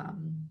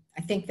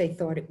 I think they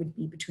thought it would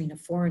be between a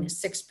 4 and a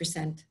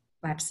 6%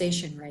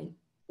 lapsation rate,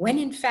 when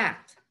in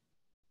fact,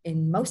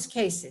 in most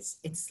cases,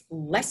 it's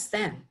less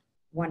than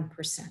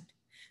 1%.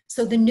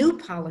 So the new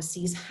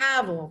policies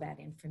have all that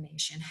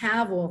information,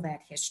 have all that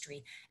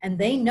history, and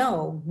they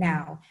know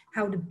now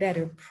how to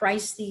better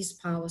price these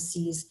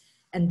policies,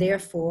 and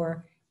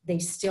therefore they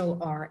still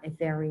are a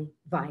very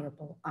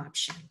viable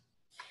option.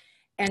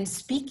 And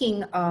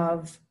speaking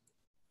of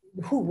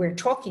who we're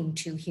talking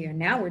to here.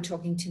 Now we're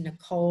talking to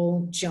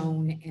Nicole,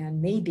 Joan,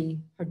 and maybe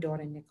her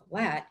daughter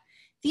Nicolette.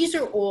 These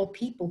are all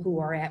people who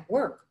are at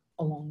work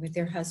along with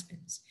their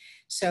husbands.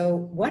 So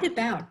what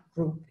about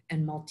group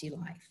and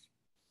multi-life?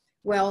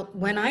 Well,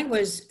 when I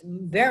was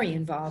very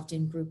involved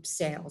in group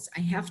sales,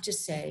 I have to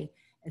say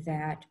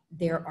that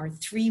there are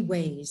 3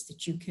 ways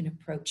that you can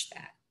approach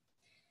that.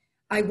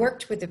 I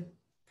worked with a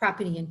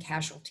property and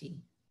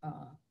casualty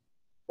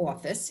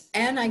office,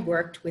 and I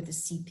worked with a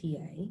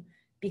CPA,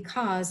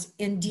 because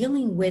in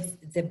dealing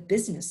with the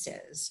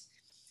businesses,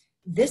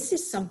 this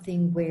is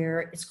something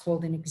where it's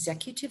called an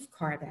executive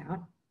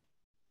carve-out,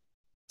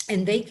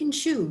 and they can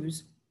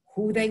choose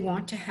who they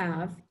want to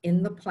have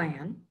in the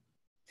plan.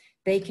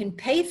 They can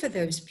pay for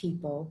those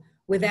people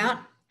without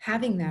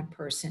having that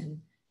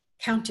person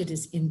counted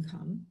as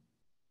income.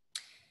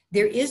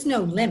 There is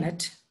no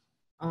limit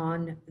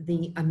on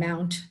the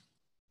amount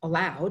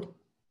allowed.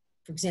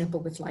 For example,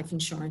 with life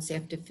insurance,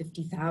 after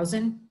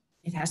 $50,000,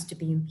 it has to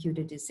be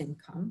imputed as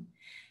income.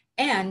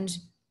 And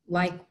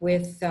like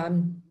with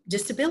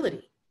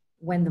disability,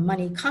 when the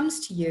money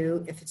comes to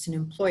you, if it's an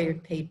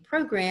employer-paid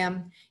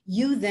program,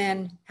 you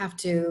then have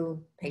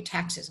to pay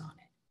taxes on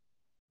it.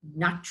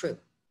 Not true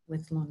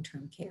with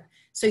long-term care.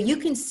 So you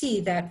can see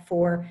that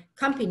for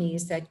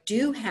companies that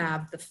do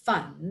have the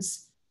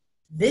funds,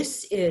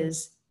 this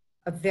is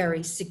a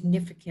very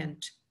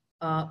significant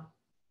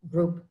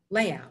group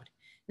layout.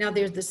 Now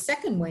there's the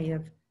second way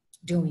of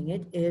doing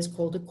it is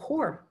called a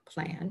core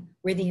plan,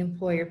 where the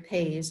employer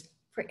pays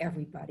for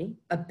everybody,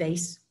 a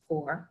base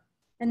core,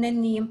 and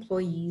then the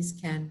employees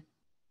can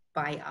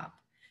buy up.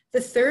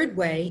 The third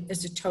way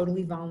is a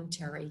totally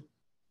voluntary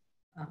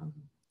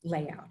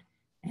layout.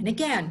 And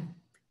again,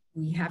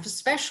 we have a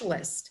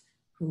specialist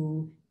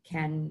who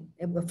can,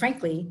 well,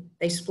 frankly,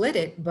 they split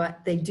it,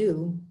 but they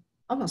do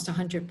almost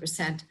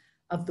 100%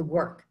 of the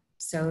work,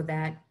 so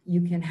that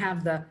you can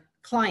have the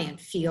client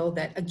feel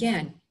that,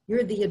 again,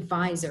 you're the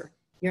advisor.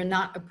 You're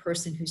not a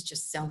person who's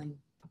just selling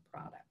a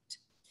product.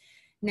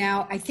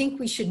 Now, I think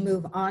we should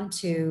move on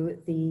to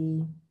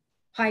the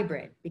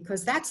hybrid,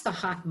 because that's the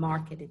hot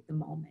market at the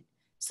moment.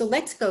 So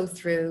let's go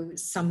through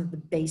some of the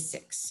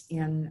basics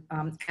in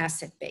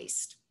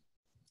asset-based.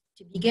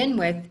 To begin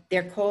with,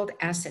 they're called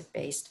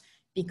asset-based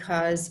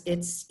because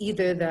it's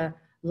either the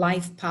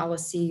life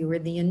policy or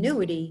the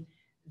annuity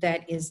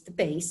that is the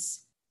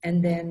base,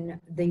 and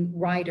then the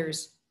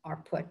riders are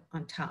put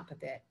on top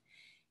of it.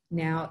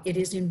 Now, it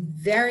is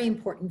very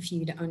important for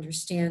you to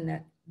understand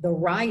that the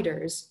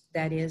riders,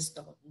 that is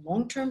the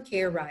long-term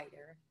care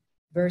rider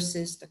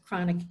versus the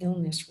chronic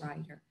illness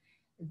rider,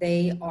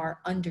 they are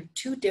under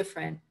 2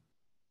 different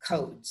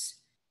codes.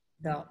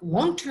 The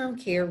long-term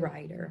care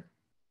rider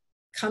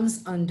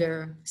comes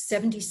under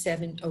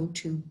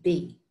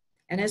 7702B.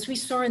 And as we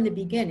saw in the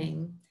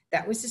beginning,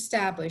 that was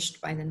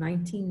established by the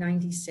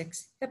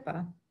 1996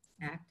 HIPAA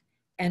Act,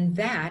 and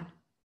that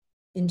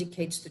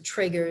indicates the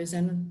triggers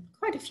and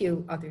quite a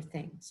few other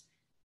things.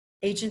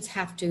 Agents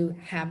have to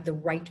have the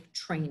right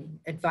training.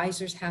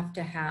 Advisors have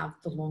to have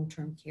the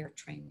long-term care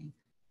training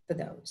for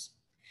those.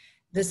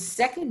 The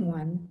second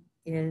one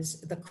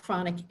is the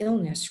chronic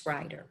illness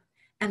rider,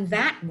 and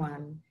that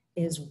one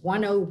is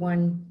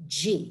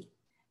 101G.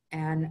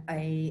 And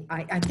I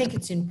think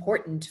it's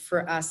important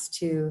for us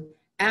to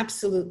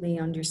absolutely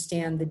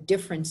understand the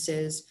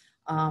differences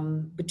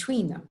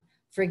between them.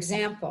 For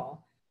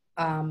example,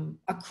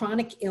 a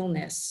chronic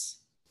illness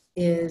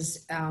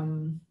is,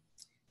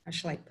 how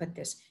shall I put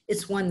this?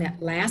 It's one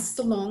that lasts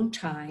a long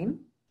time.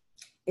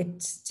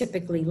 It's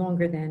typically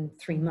longer than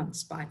 3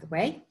 months, by the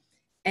way.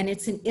 And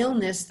it's an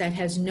illness that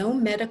has no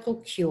medical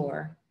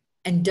cure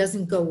and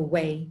doesn't go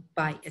away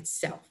by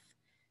itself.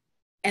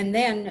 And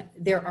then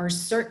there are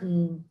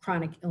certain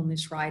chronic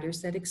illness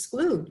riders that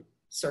exclude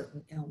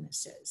certain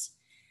illnesses.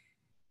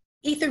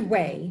 Either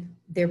way,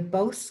 they're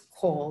both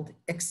called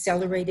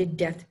accelerated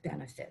death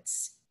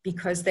benefits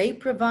because they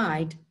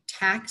provide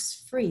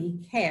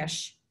tax-free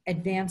cash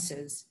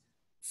advances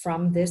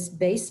from this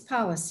base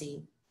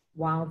policy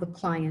while the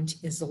client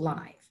is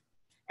alive.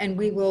 And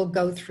we will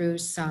go through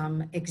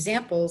some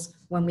examples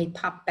when we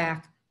pop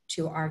back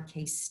to our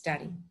case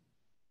study.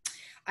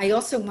 I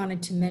also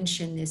wanted to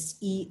mention this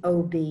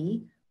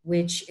EOB,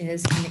 which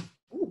is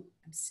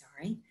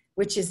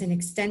an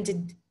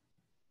extended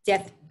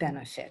death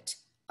benefit.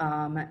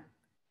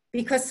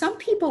 Because some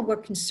people were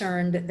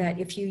concerned that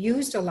if you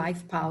used a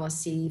life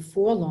policy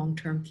for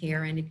long-term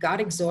care and it got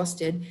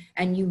exhausted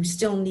and you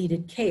still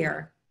needed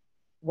care,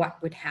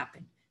 what would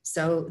happen?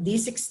 So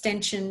these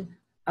extension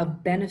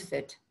of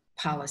benefit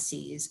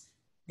policies,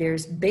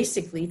 there's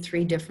basically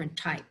 3 different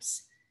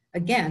types.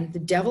 Again, the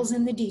devil's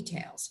in the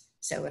details.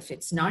 So if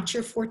it's not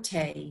your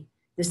forte,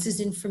 this is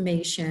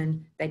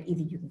information that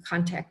either you can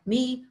contact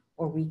me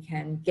or we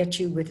can get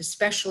you with a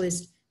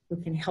specialist who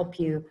can help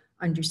you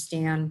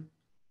understand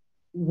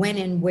when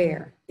and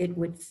where it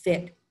would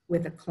fit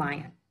with a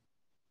client.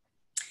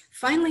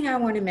 Finally, I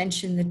want to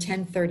mention the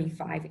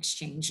 1035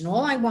 exchange. And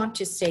all I want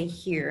to say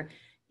here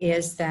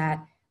is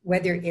that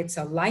whether it's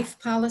a life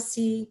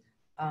policy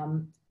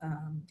an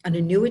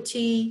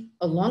annuity,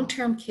 a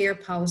long-term care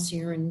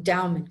policy, or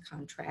endowment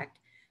contract,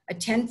 a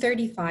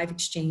 1035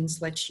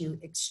 exchange lets you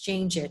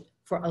exchange it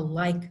for a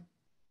like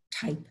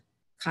type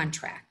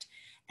contract.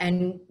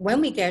 And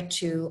when we get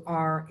to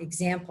our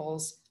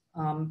examples,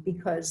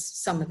 because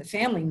some of the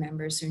family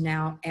members are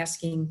now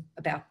asking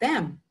about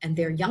them and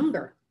they're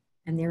younger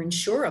and they're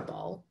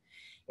insurable,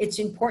 it's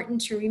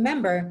important to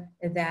remember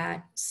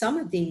that some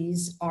of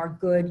these are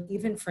good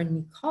even for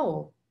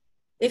Nicole.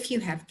 If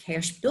you have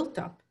cash built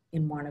up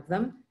in one of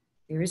them,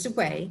 there is a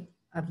way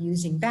of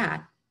using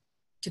that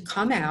to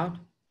come out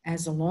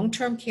as a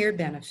long-term care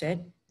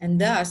benefit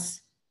and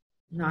thus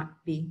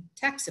not be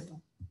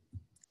taxable.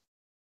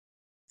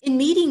 In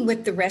meeting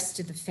with the rest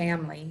of the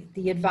family,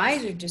 the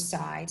advisor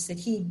decides that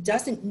he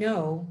doesn't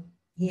know,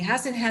 he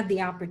hasn't had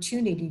the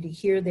opportunity to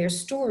hear their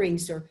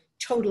stories or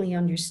totally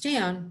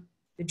understand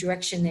the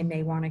direction they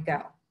may want to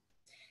go.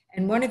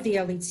 And one of the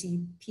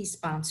LECP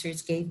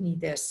sponsors gave me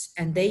this,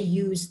 and they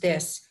use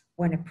this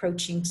when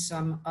approaching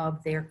some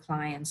of their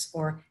clients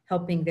or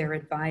helping their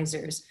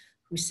advisors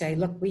who say,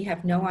 look, we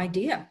have no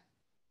idea.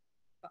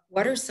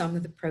 What are some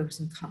of the pros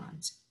and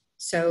cons?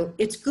 So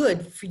it's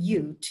good for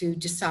you to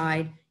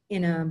decide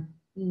in a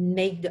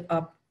made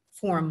up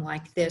form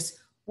like this,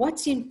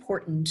 what's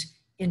important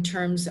in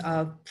terms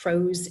of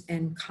pros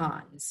and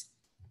cons.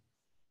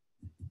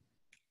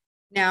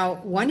 Now,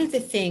 one of the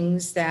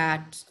things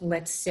that,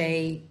 let's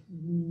say,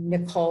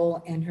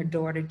 Nicole and her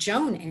daughter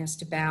Joan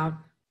asked about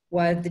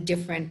was the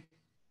different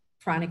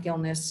chronic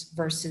illness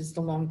versus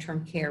the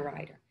long-term care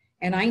rider.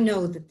 And I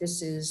know that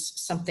this is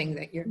something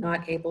that you're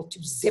not able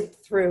to zip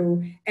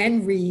through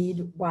and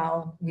read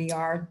while we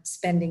are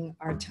spending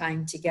our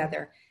time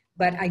together.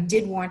 But I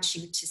did want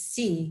you to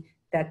see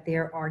that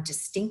there are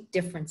distinct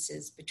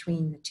differences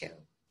between the two.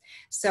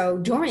 So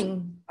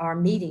during our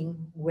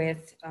meeting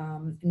with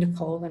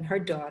Nicole and her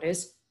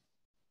daughters,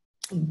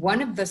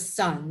 one of the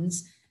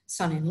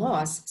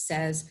son-in-laws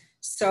says,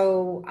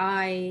 so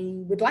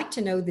I would like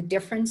to know the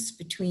difference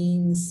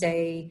between,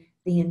 say,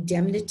 the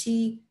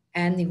indemnity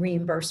and the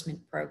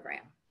reimbursement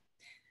program.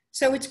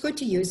 So it's good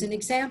to use an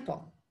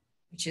example,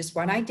 which is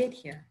what I did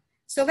here.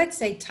 So let's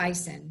say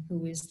Tyson,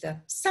 who is the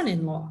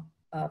son-in-law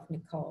of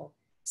Nicole,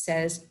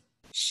 says,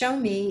 show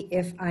me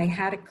if I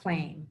had a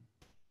claim,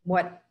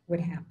 what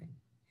would happen?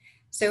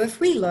 So if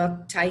we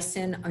look,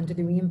 Tyson under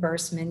the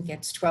reimbursement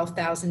gets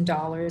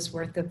 $12,000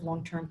 worth of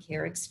long-term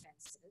care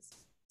expenses.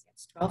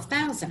 Gets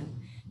 $12,000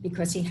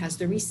 because he has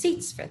the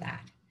receipts for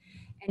that.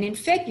 And in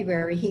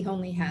February, he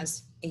only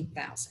has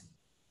 $8,000.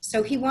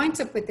 So he winds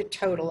up with a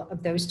total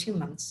of those 2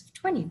 months of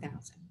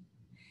 $20,000.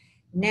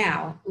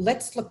 Now,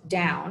 let's look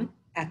down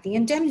at the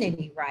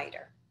indemnity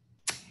rider.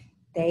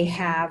 They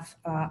have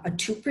a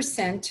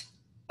 2%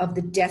 of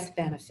the death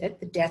benefit.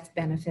 The death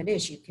benefit,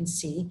 as you can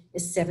see,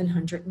 is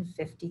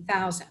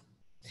 $750,000.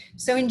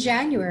 So in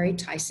January,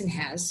 Tyson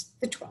has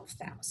the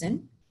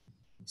 $12,000.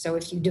 So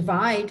if you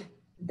divide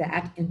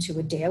that into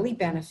a daily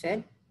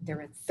benefit,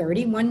 there are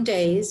 31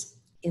 days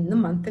in the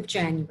month of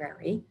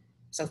January.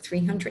 So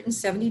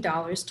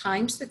 $370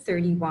 times the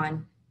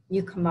 31,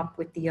 you come up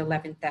with the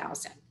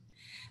 $11,000.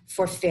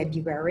 For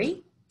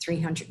February,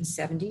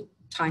 370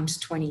 times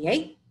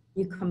 28,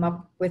 you come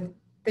up with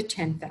the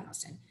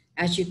 $10,000.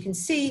 As you can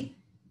see,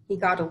 he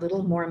got a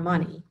little more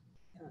money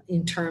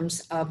in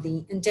terms of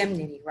the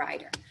indemnity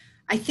rider.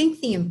 I think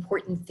the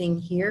important thing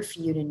here for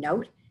you to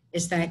note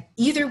is that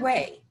either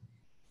way,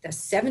 the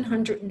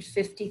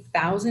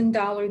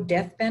 $750,000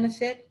 death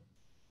benefit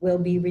will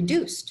be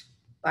reduced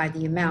by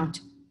the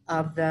amount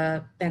of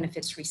the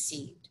benefits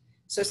received.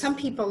 So some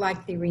people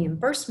like the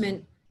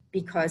reimbursement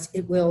because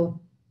it will,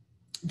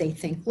 they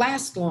think,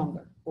 last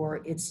longer,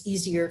 or it's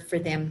easier for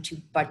them to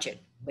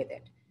budget with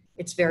it.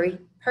 It's very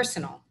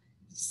personal.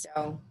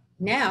 So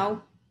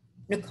now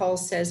Nicole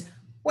says,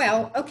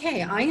 well,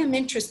 okay, I am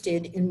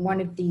interested in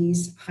one of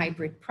these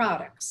hybrid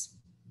products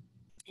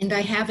and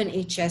I have an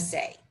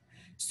HSA.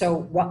 So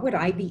what would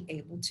I be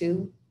able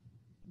to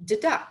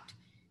deduct?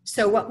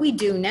 So what we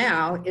do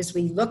now is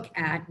we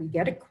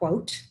get a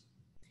quote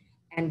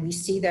and we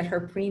see that her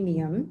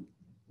premium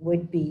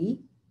would be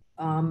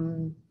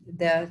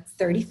the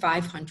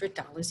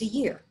 $3,500 a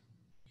year.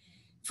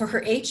 For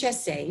her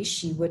HSA,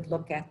 she would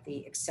look at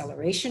the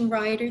acceleration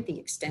rider, the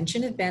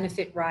extension of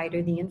benefit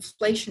rider, the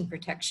inflation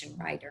protection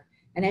rider.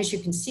 And as you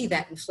can see,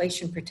 that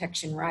inflation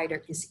protection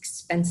rider is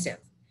expensive.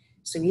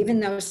 So even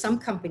though some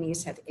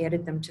companies have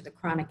added them to the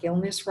chronic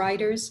illness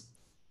riders,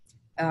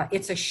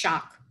 it's a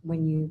shock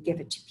when you give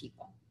it to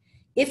people.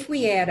 If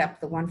we add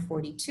up the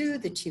 142,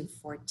 the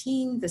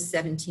 214, the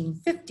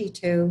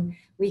 1752,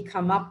 we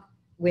come up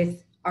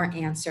with our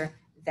answer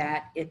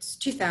that it's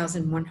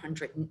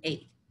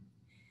 2,108.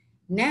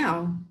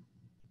 Now,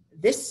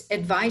 this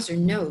advisor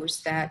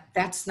knows that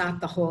that's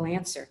not the whole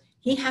answer.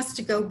 He has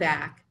to go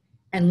back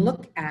and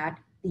look at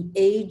the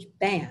age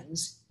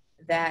bands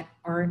that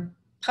are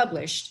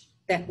published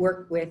that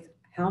work with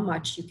how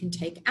much you can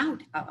take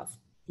out of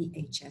the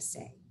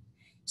HSA.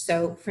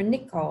 So for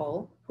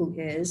Nicole, who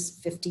is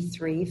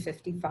 53,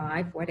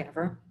 55,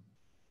 whatever,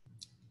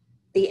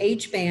 the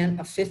age band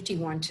of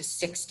 51 to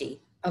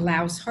 60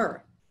 allows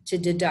her to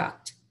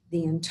deduct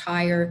the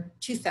entire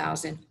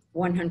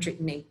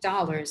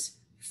 $2,108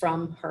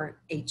 from her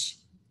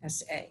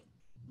HSA.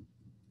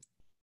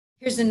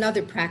 Here's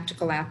another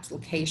practical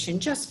application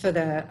just for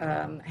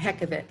the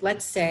heck of it.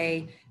 Let's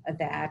say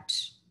that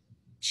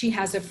she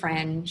has a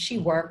friend, she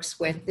works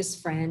with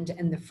this friend,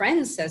 and the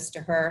friend says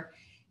to her,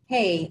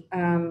 hey,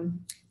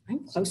 I'm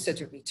closer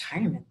to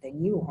retirement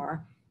than you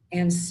are.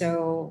 And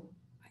so,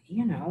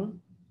 you know,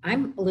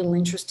 I'm a little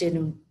interested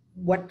in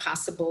what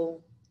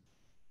possible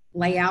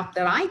layout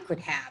that I could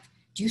have.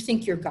 Do you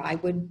think your guy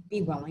would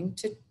be willing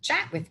to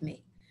chat with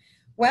me?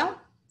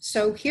 Well,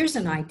 so here's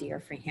an idea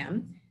for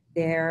him.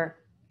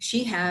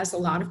 She has a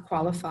lot of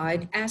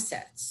qualified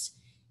assets.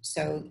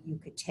 So you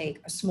could take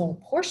a small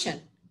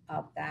portion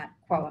of that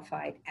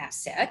qualified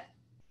asset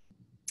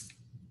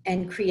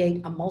and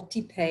create a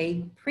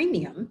multi-pay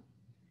premium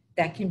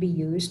that can be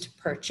used to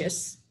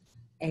purchase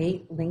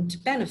a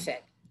linked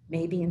benefit.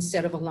 Maybe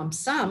instead of a lump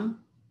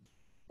sum,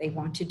 they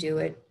want to do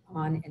it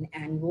on an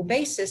annual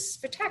basis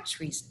for tax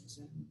reasons,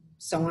 and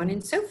so on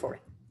and so forth.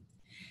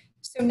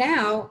 So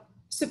now,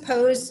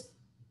 suppose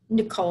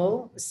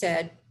Nicole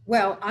said,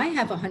 well, I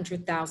have a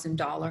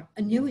 $100,000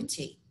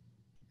 annuity.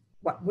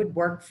 What would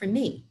work for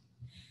me?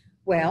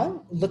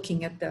 Well,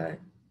 looking at the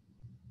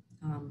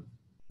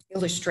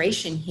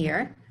illustration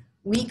here,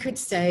 we could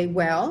say,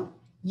 well,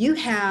 you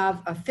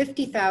have a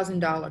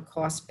 $50,000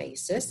 cost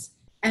basis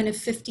and a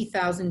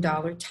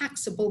 $50,000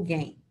 taxable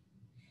gain.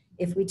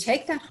 If we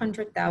take that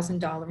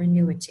 $100,000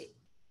 annuity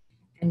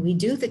and we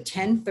do the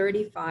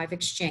 1035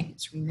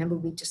 exchange, remember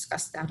we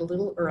discussed that a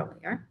little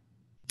earlier,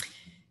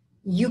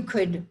 you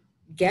could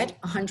get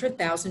a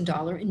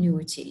 $100,000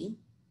 annuity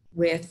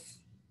with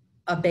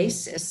a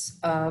basis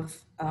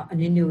of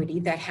an annuity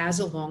that has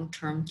a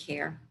long-term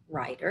care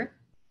rider.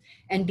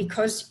 And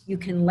because you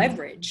can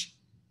leverage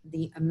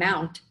the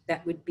amount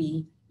that would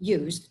be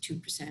used,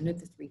 2% or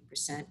the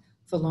 3%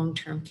 for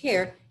long-term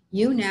care,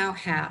 you now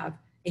have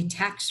a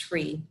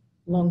tax-free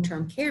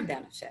long-term care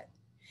benefit.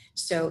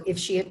 So if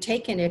she had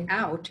taken it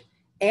out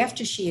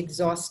after she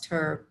exhausts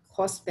her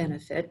cost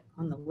benefit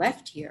on the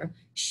left here,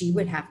 she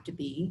would have to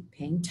be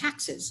paying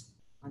taxes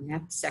on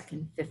that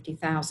second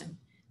 $50,000.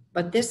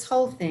 But this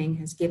whole thing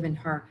has given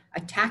her a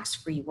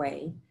tax-free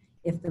way.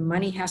 If the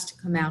money has to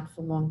come out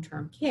for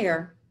long-term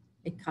care,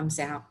 it comes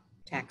out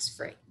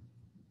tax-free.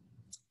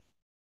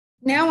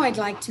 Now I'd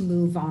like to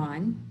move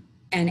on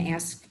and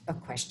ask a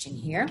question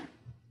here,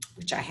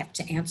 which I have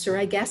to answer,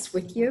 I guess,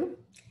 with you.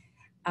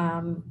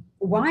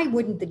 Why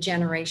wouldn't the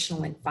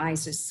generational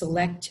advisors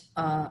select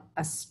a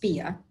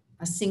SPIA,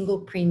 a single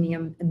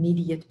premium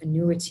immediate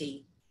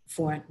annuity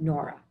for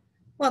Nora?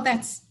 Well,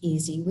 that's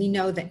easy. We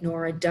know that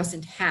Nora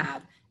doesn't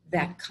have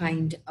that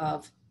kind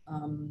of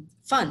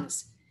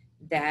funds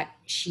that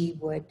she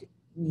would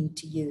need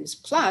to use.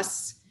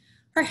 Plus,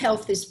 her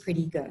health is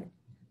pretty good.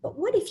 But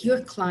what if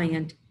your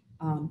client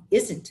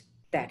isn't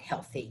that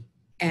healthy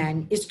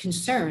and is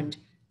concerned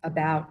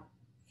about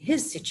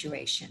his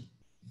situation?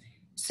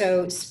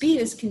 So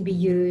SPIAs can be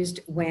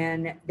used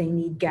when they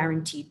need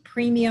guaranteed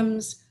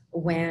premiums,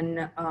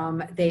 when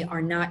they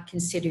are not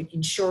considered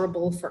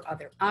insurable for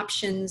other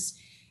options.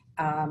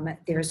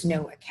 There's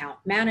no account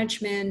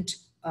management,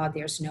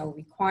 there's no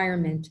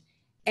requirement.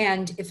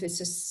 And if it's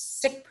a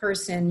sick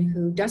person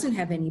who doesn't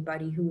have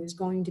anybody who is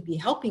going to be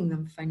helping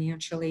them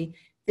financially,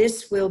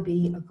 this will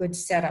be a good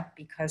setup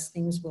because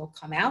things will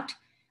come out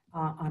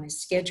on a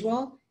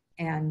schedule,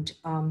 and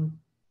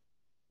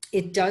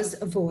it does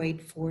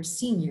avoid for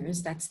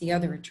seniors, that's the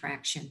other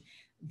attraction,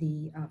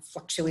 the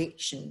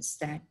fluctuations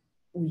that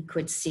we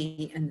could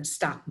see in the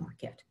stock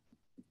market.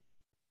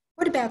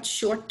 What about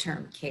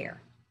short-term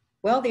care?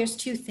 Well, there's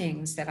two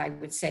things that I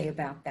would say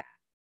about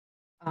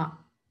that.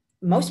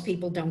 Most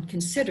people don't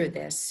consider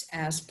this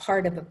as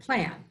part of a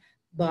plan,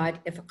 but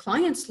if a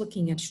client's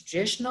looking at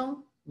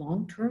traditional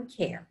long-term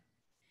care,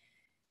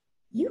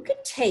 you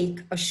could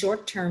take a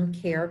short-term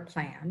care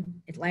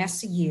plan, it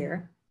lasts a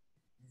year,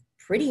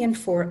 pretty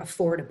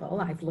affordable,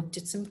 I've looked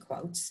at some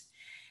quotes,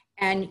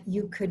 and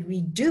you could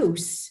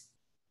reduce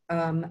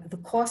the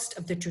cost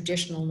of the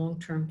traditional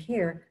long-term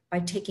care by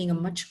taking a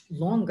much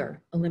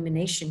longer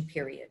elimination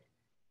period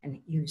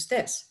and use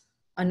this.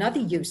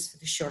 Another use for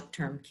the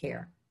short-term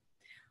care.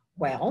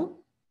 Well,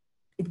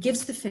 it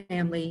gives the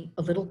family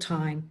a little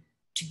time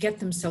to get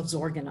themselves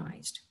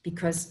organized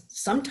because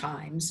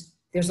sometimes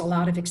there's a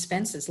lot of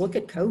expenses. Look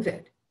at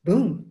COVID,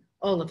 boom,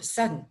 all of a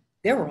sudden,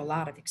 there were a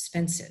lot of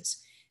expenses.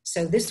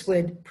 So this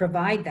would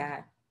provide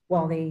that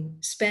while they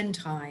spend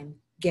time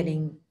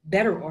getting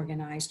better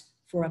organized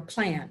for a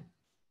plan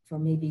for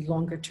maybe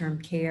longer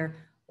term care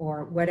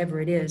or whatever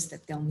it is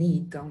that they'll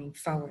need going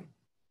forward.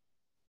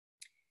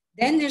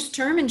 Then there's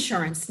term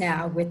insurance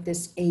now with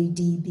this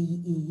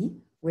ADBE,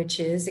 which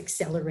is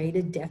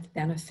Accelerated Death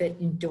Benefit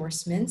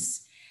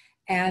Endorsements.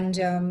 And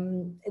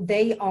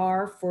they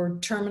are for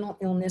terminal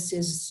illness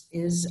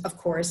is of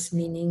course,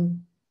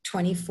 meaning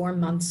 24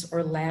 months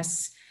or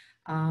less.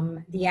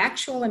 The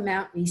actual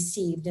amount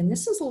received, and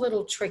this is a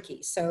little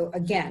tricky. So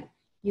again,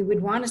 you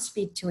would want to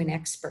speak to an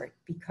expert,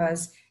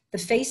 because the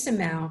face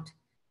amount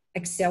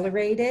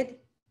accelerated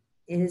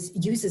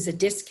uses a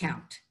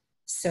discount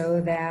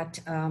so that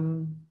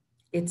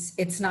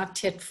it's not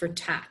tit for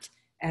tat,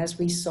 as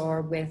we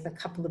saw with a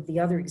couple of the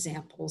other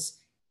examples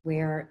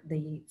where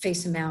the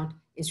face amount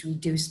is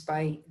reduced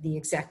by the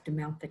exact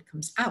amount that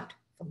comes out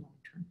for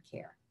long-term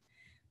care.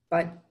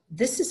 But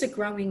this is a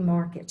growing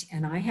market,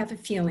 and I have a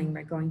feeling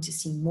we're going to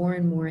see more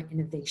and more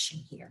innovation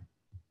here.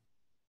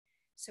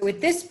 So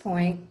at this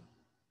point,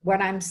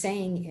 what I'm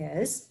saying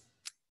is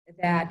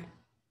that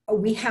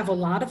we have a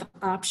lot of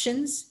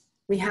options.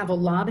 We have a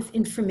lot of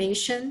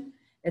information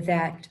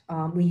that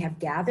we have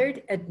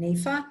gathered at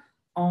NAIFA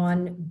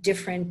on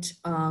different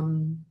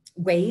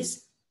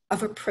ways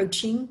of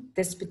approaching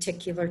this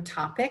particular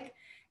topic.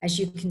 As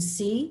you can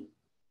see,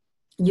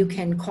 you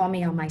can call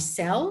me on my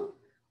cell,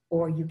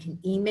 or you can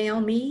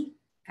email me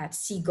at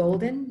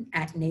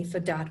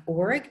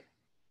cgolden@naifa.org,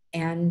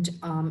 and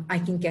I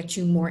can get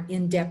you more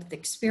in-depth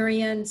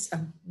experience.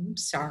 The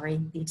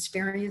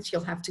experience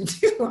you'll have to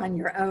do on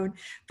your own,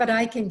 but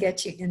I can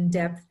get you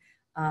in-depth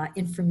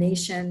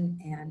information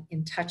and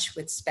in touch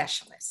with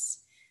specialists.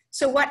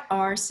 So what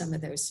are some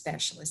of those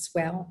specialists?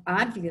 Well,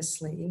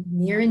 obviously,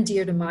 near and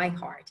dear to my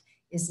heart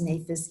is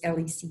NAIFA's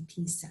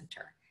LECP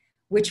Center,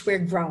 which we're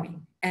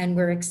growing and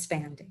we're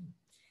expanding.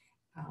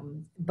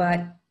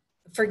 But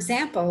for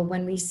example,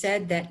 when we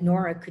said that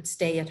Nora could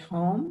stay at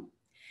home,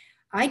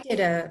 I did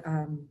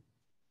a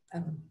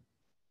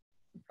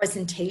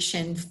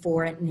presentation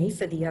for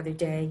NAIFA the other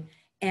day,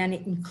 and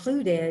it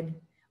included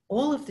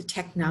all of the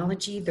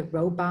technology, the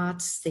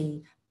robots,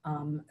 the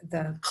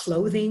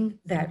clothing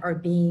that are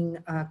being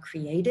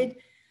created.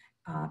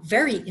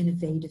 Very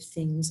innovative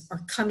things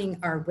are coming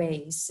our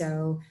way.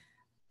 So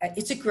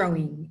it's a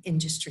growing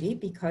industry,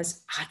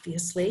 because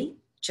obviously,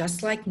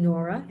 just like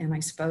Nora, and I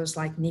suppose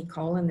like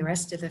Nicole and the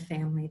rest of the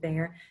family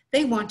there,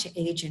 they want to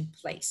age in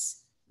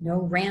place.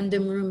 No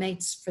random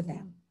roommates for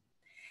them.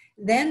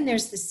 Then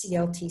there's the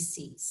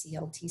CLTC.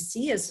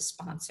 CLTC is a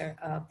sponsor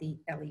of the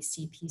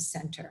LECP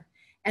Center,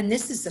 and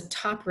this is a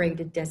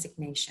top-rated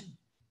designation.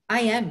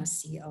 I am a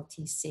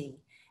CLTC,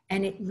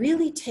 and it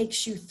really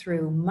takes you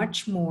through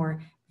much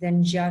more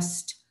than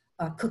just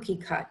a cookie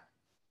cut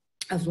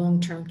of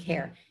long-term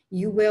care.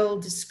 You will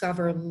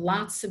discover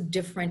lots of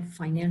different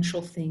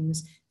financial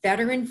things that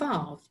are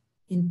involved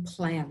in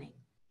planning.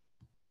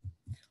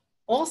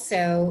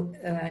 Also,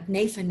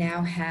 NAIFA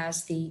now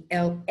has the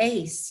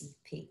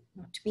LACP,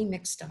 not to be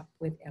mixed up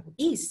with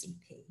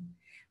LECP,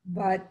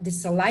 but this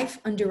is a Life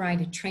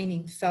Underwriter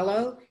Training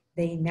Fellow.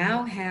 They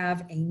now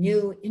have a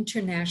new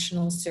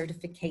international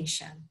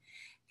certification,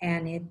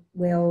 and it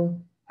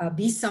will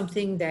be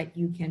something that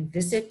you can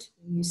visit.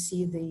 You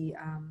see the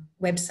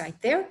website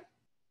there.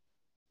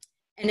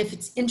 And if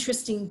it's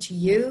interesting to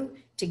you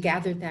to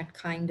gather that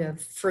kind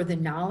of further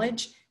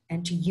knowledge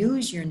and to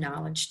use your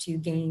knowledge to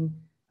gain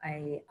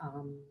a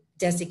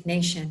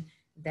designation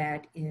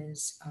that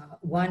is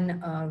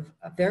one of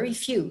a very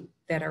few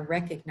that are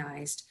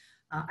recognized,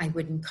 I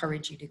would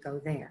encourage you to go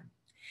there.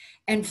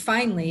 And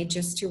finally,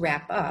 just to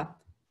wrap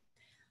up,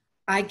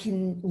 I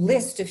can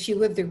list a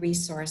few of the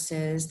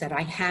resources that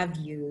I have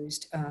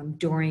used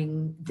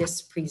during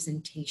this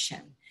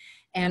presentation.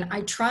 And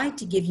I tried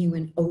to give you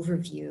an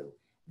overview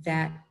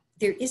that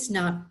there is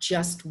not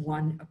just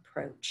one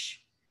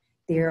approach.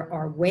 There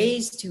are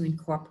ways to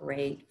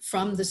incorporate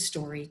from the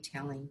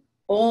storytelling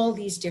all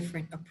these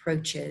different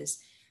approaches,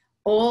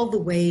 all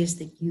the ways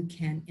that you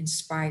can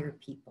inspire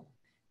people.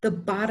 The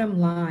bottom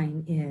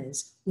line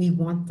is we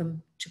want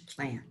them to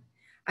plan.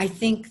 I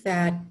think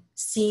that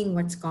seeing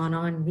what's gone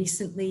on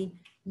recently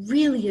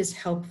really is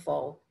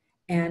helpful,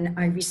 and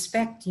I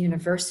respect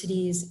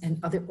universities and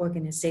other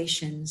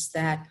organizations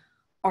that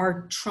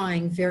are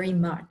trying very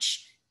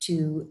much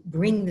to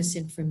bring this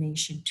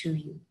information to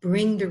you,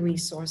 bring the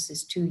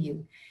resources to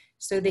you,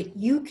 so that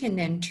you can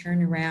then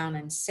turn around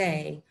and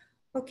say,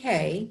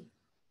 okay,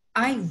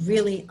 I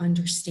really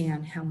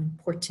understand how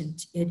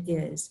important it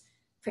is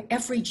for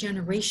every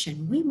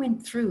generation. We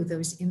went through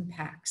those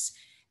impacts,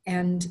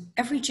 and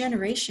every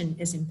generation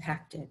is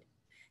impacted.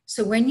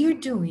 So when you're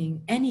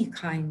doing any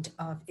kind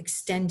of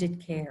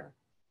extended care,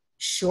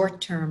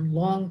 short-term,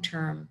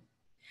 long-term,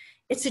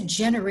 it's a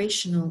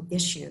generational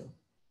issue.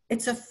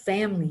 It's a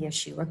family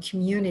issue, a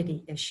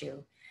community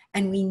issue,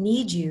 and we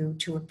need you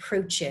to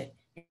approach it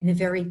in a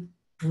very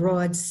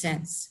broad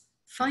sense.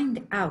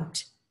 Find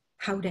out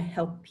how to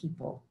help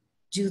people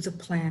do the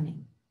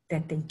planning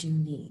that they do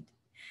need.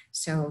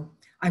 So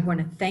I want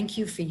to thank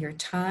you for your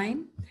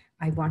time.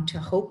 I want to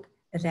hope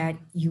that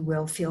you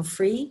will feel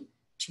free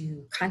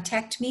to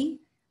contact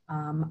me.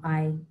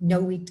 I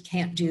know we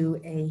can't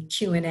do a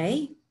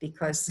Q&A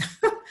because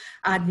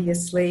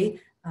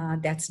obviously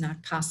that's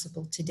not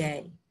possible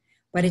today.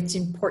 But it's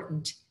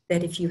important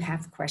that if you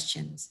have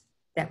questions,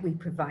 that we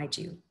provide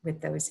you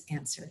with those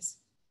answers.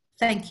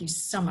 Thank you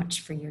so much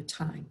for your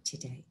time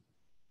today.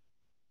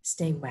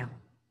 Stay well.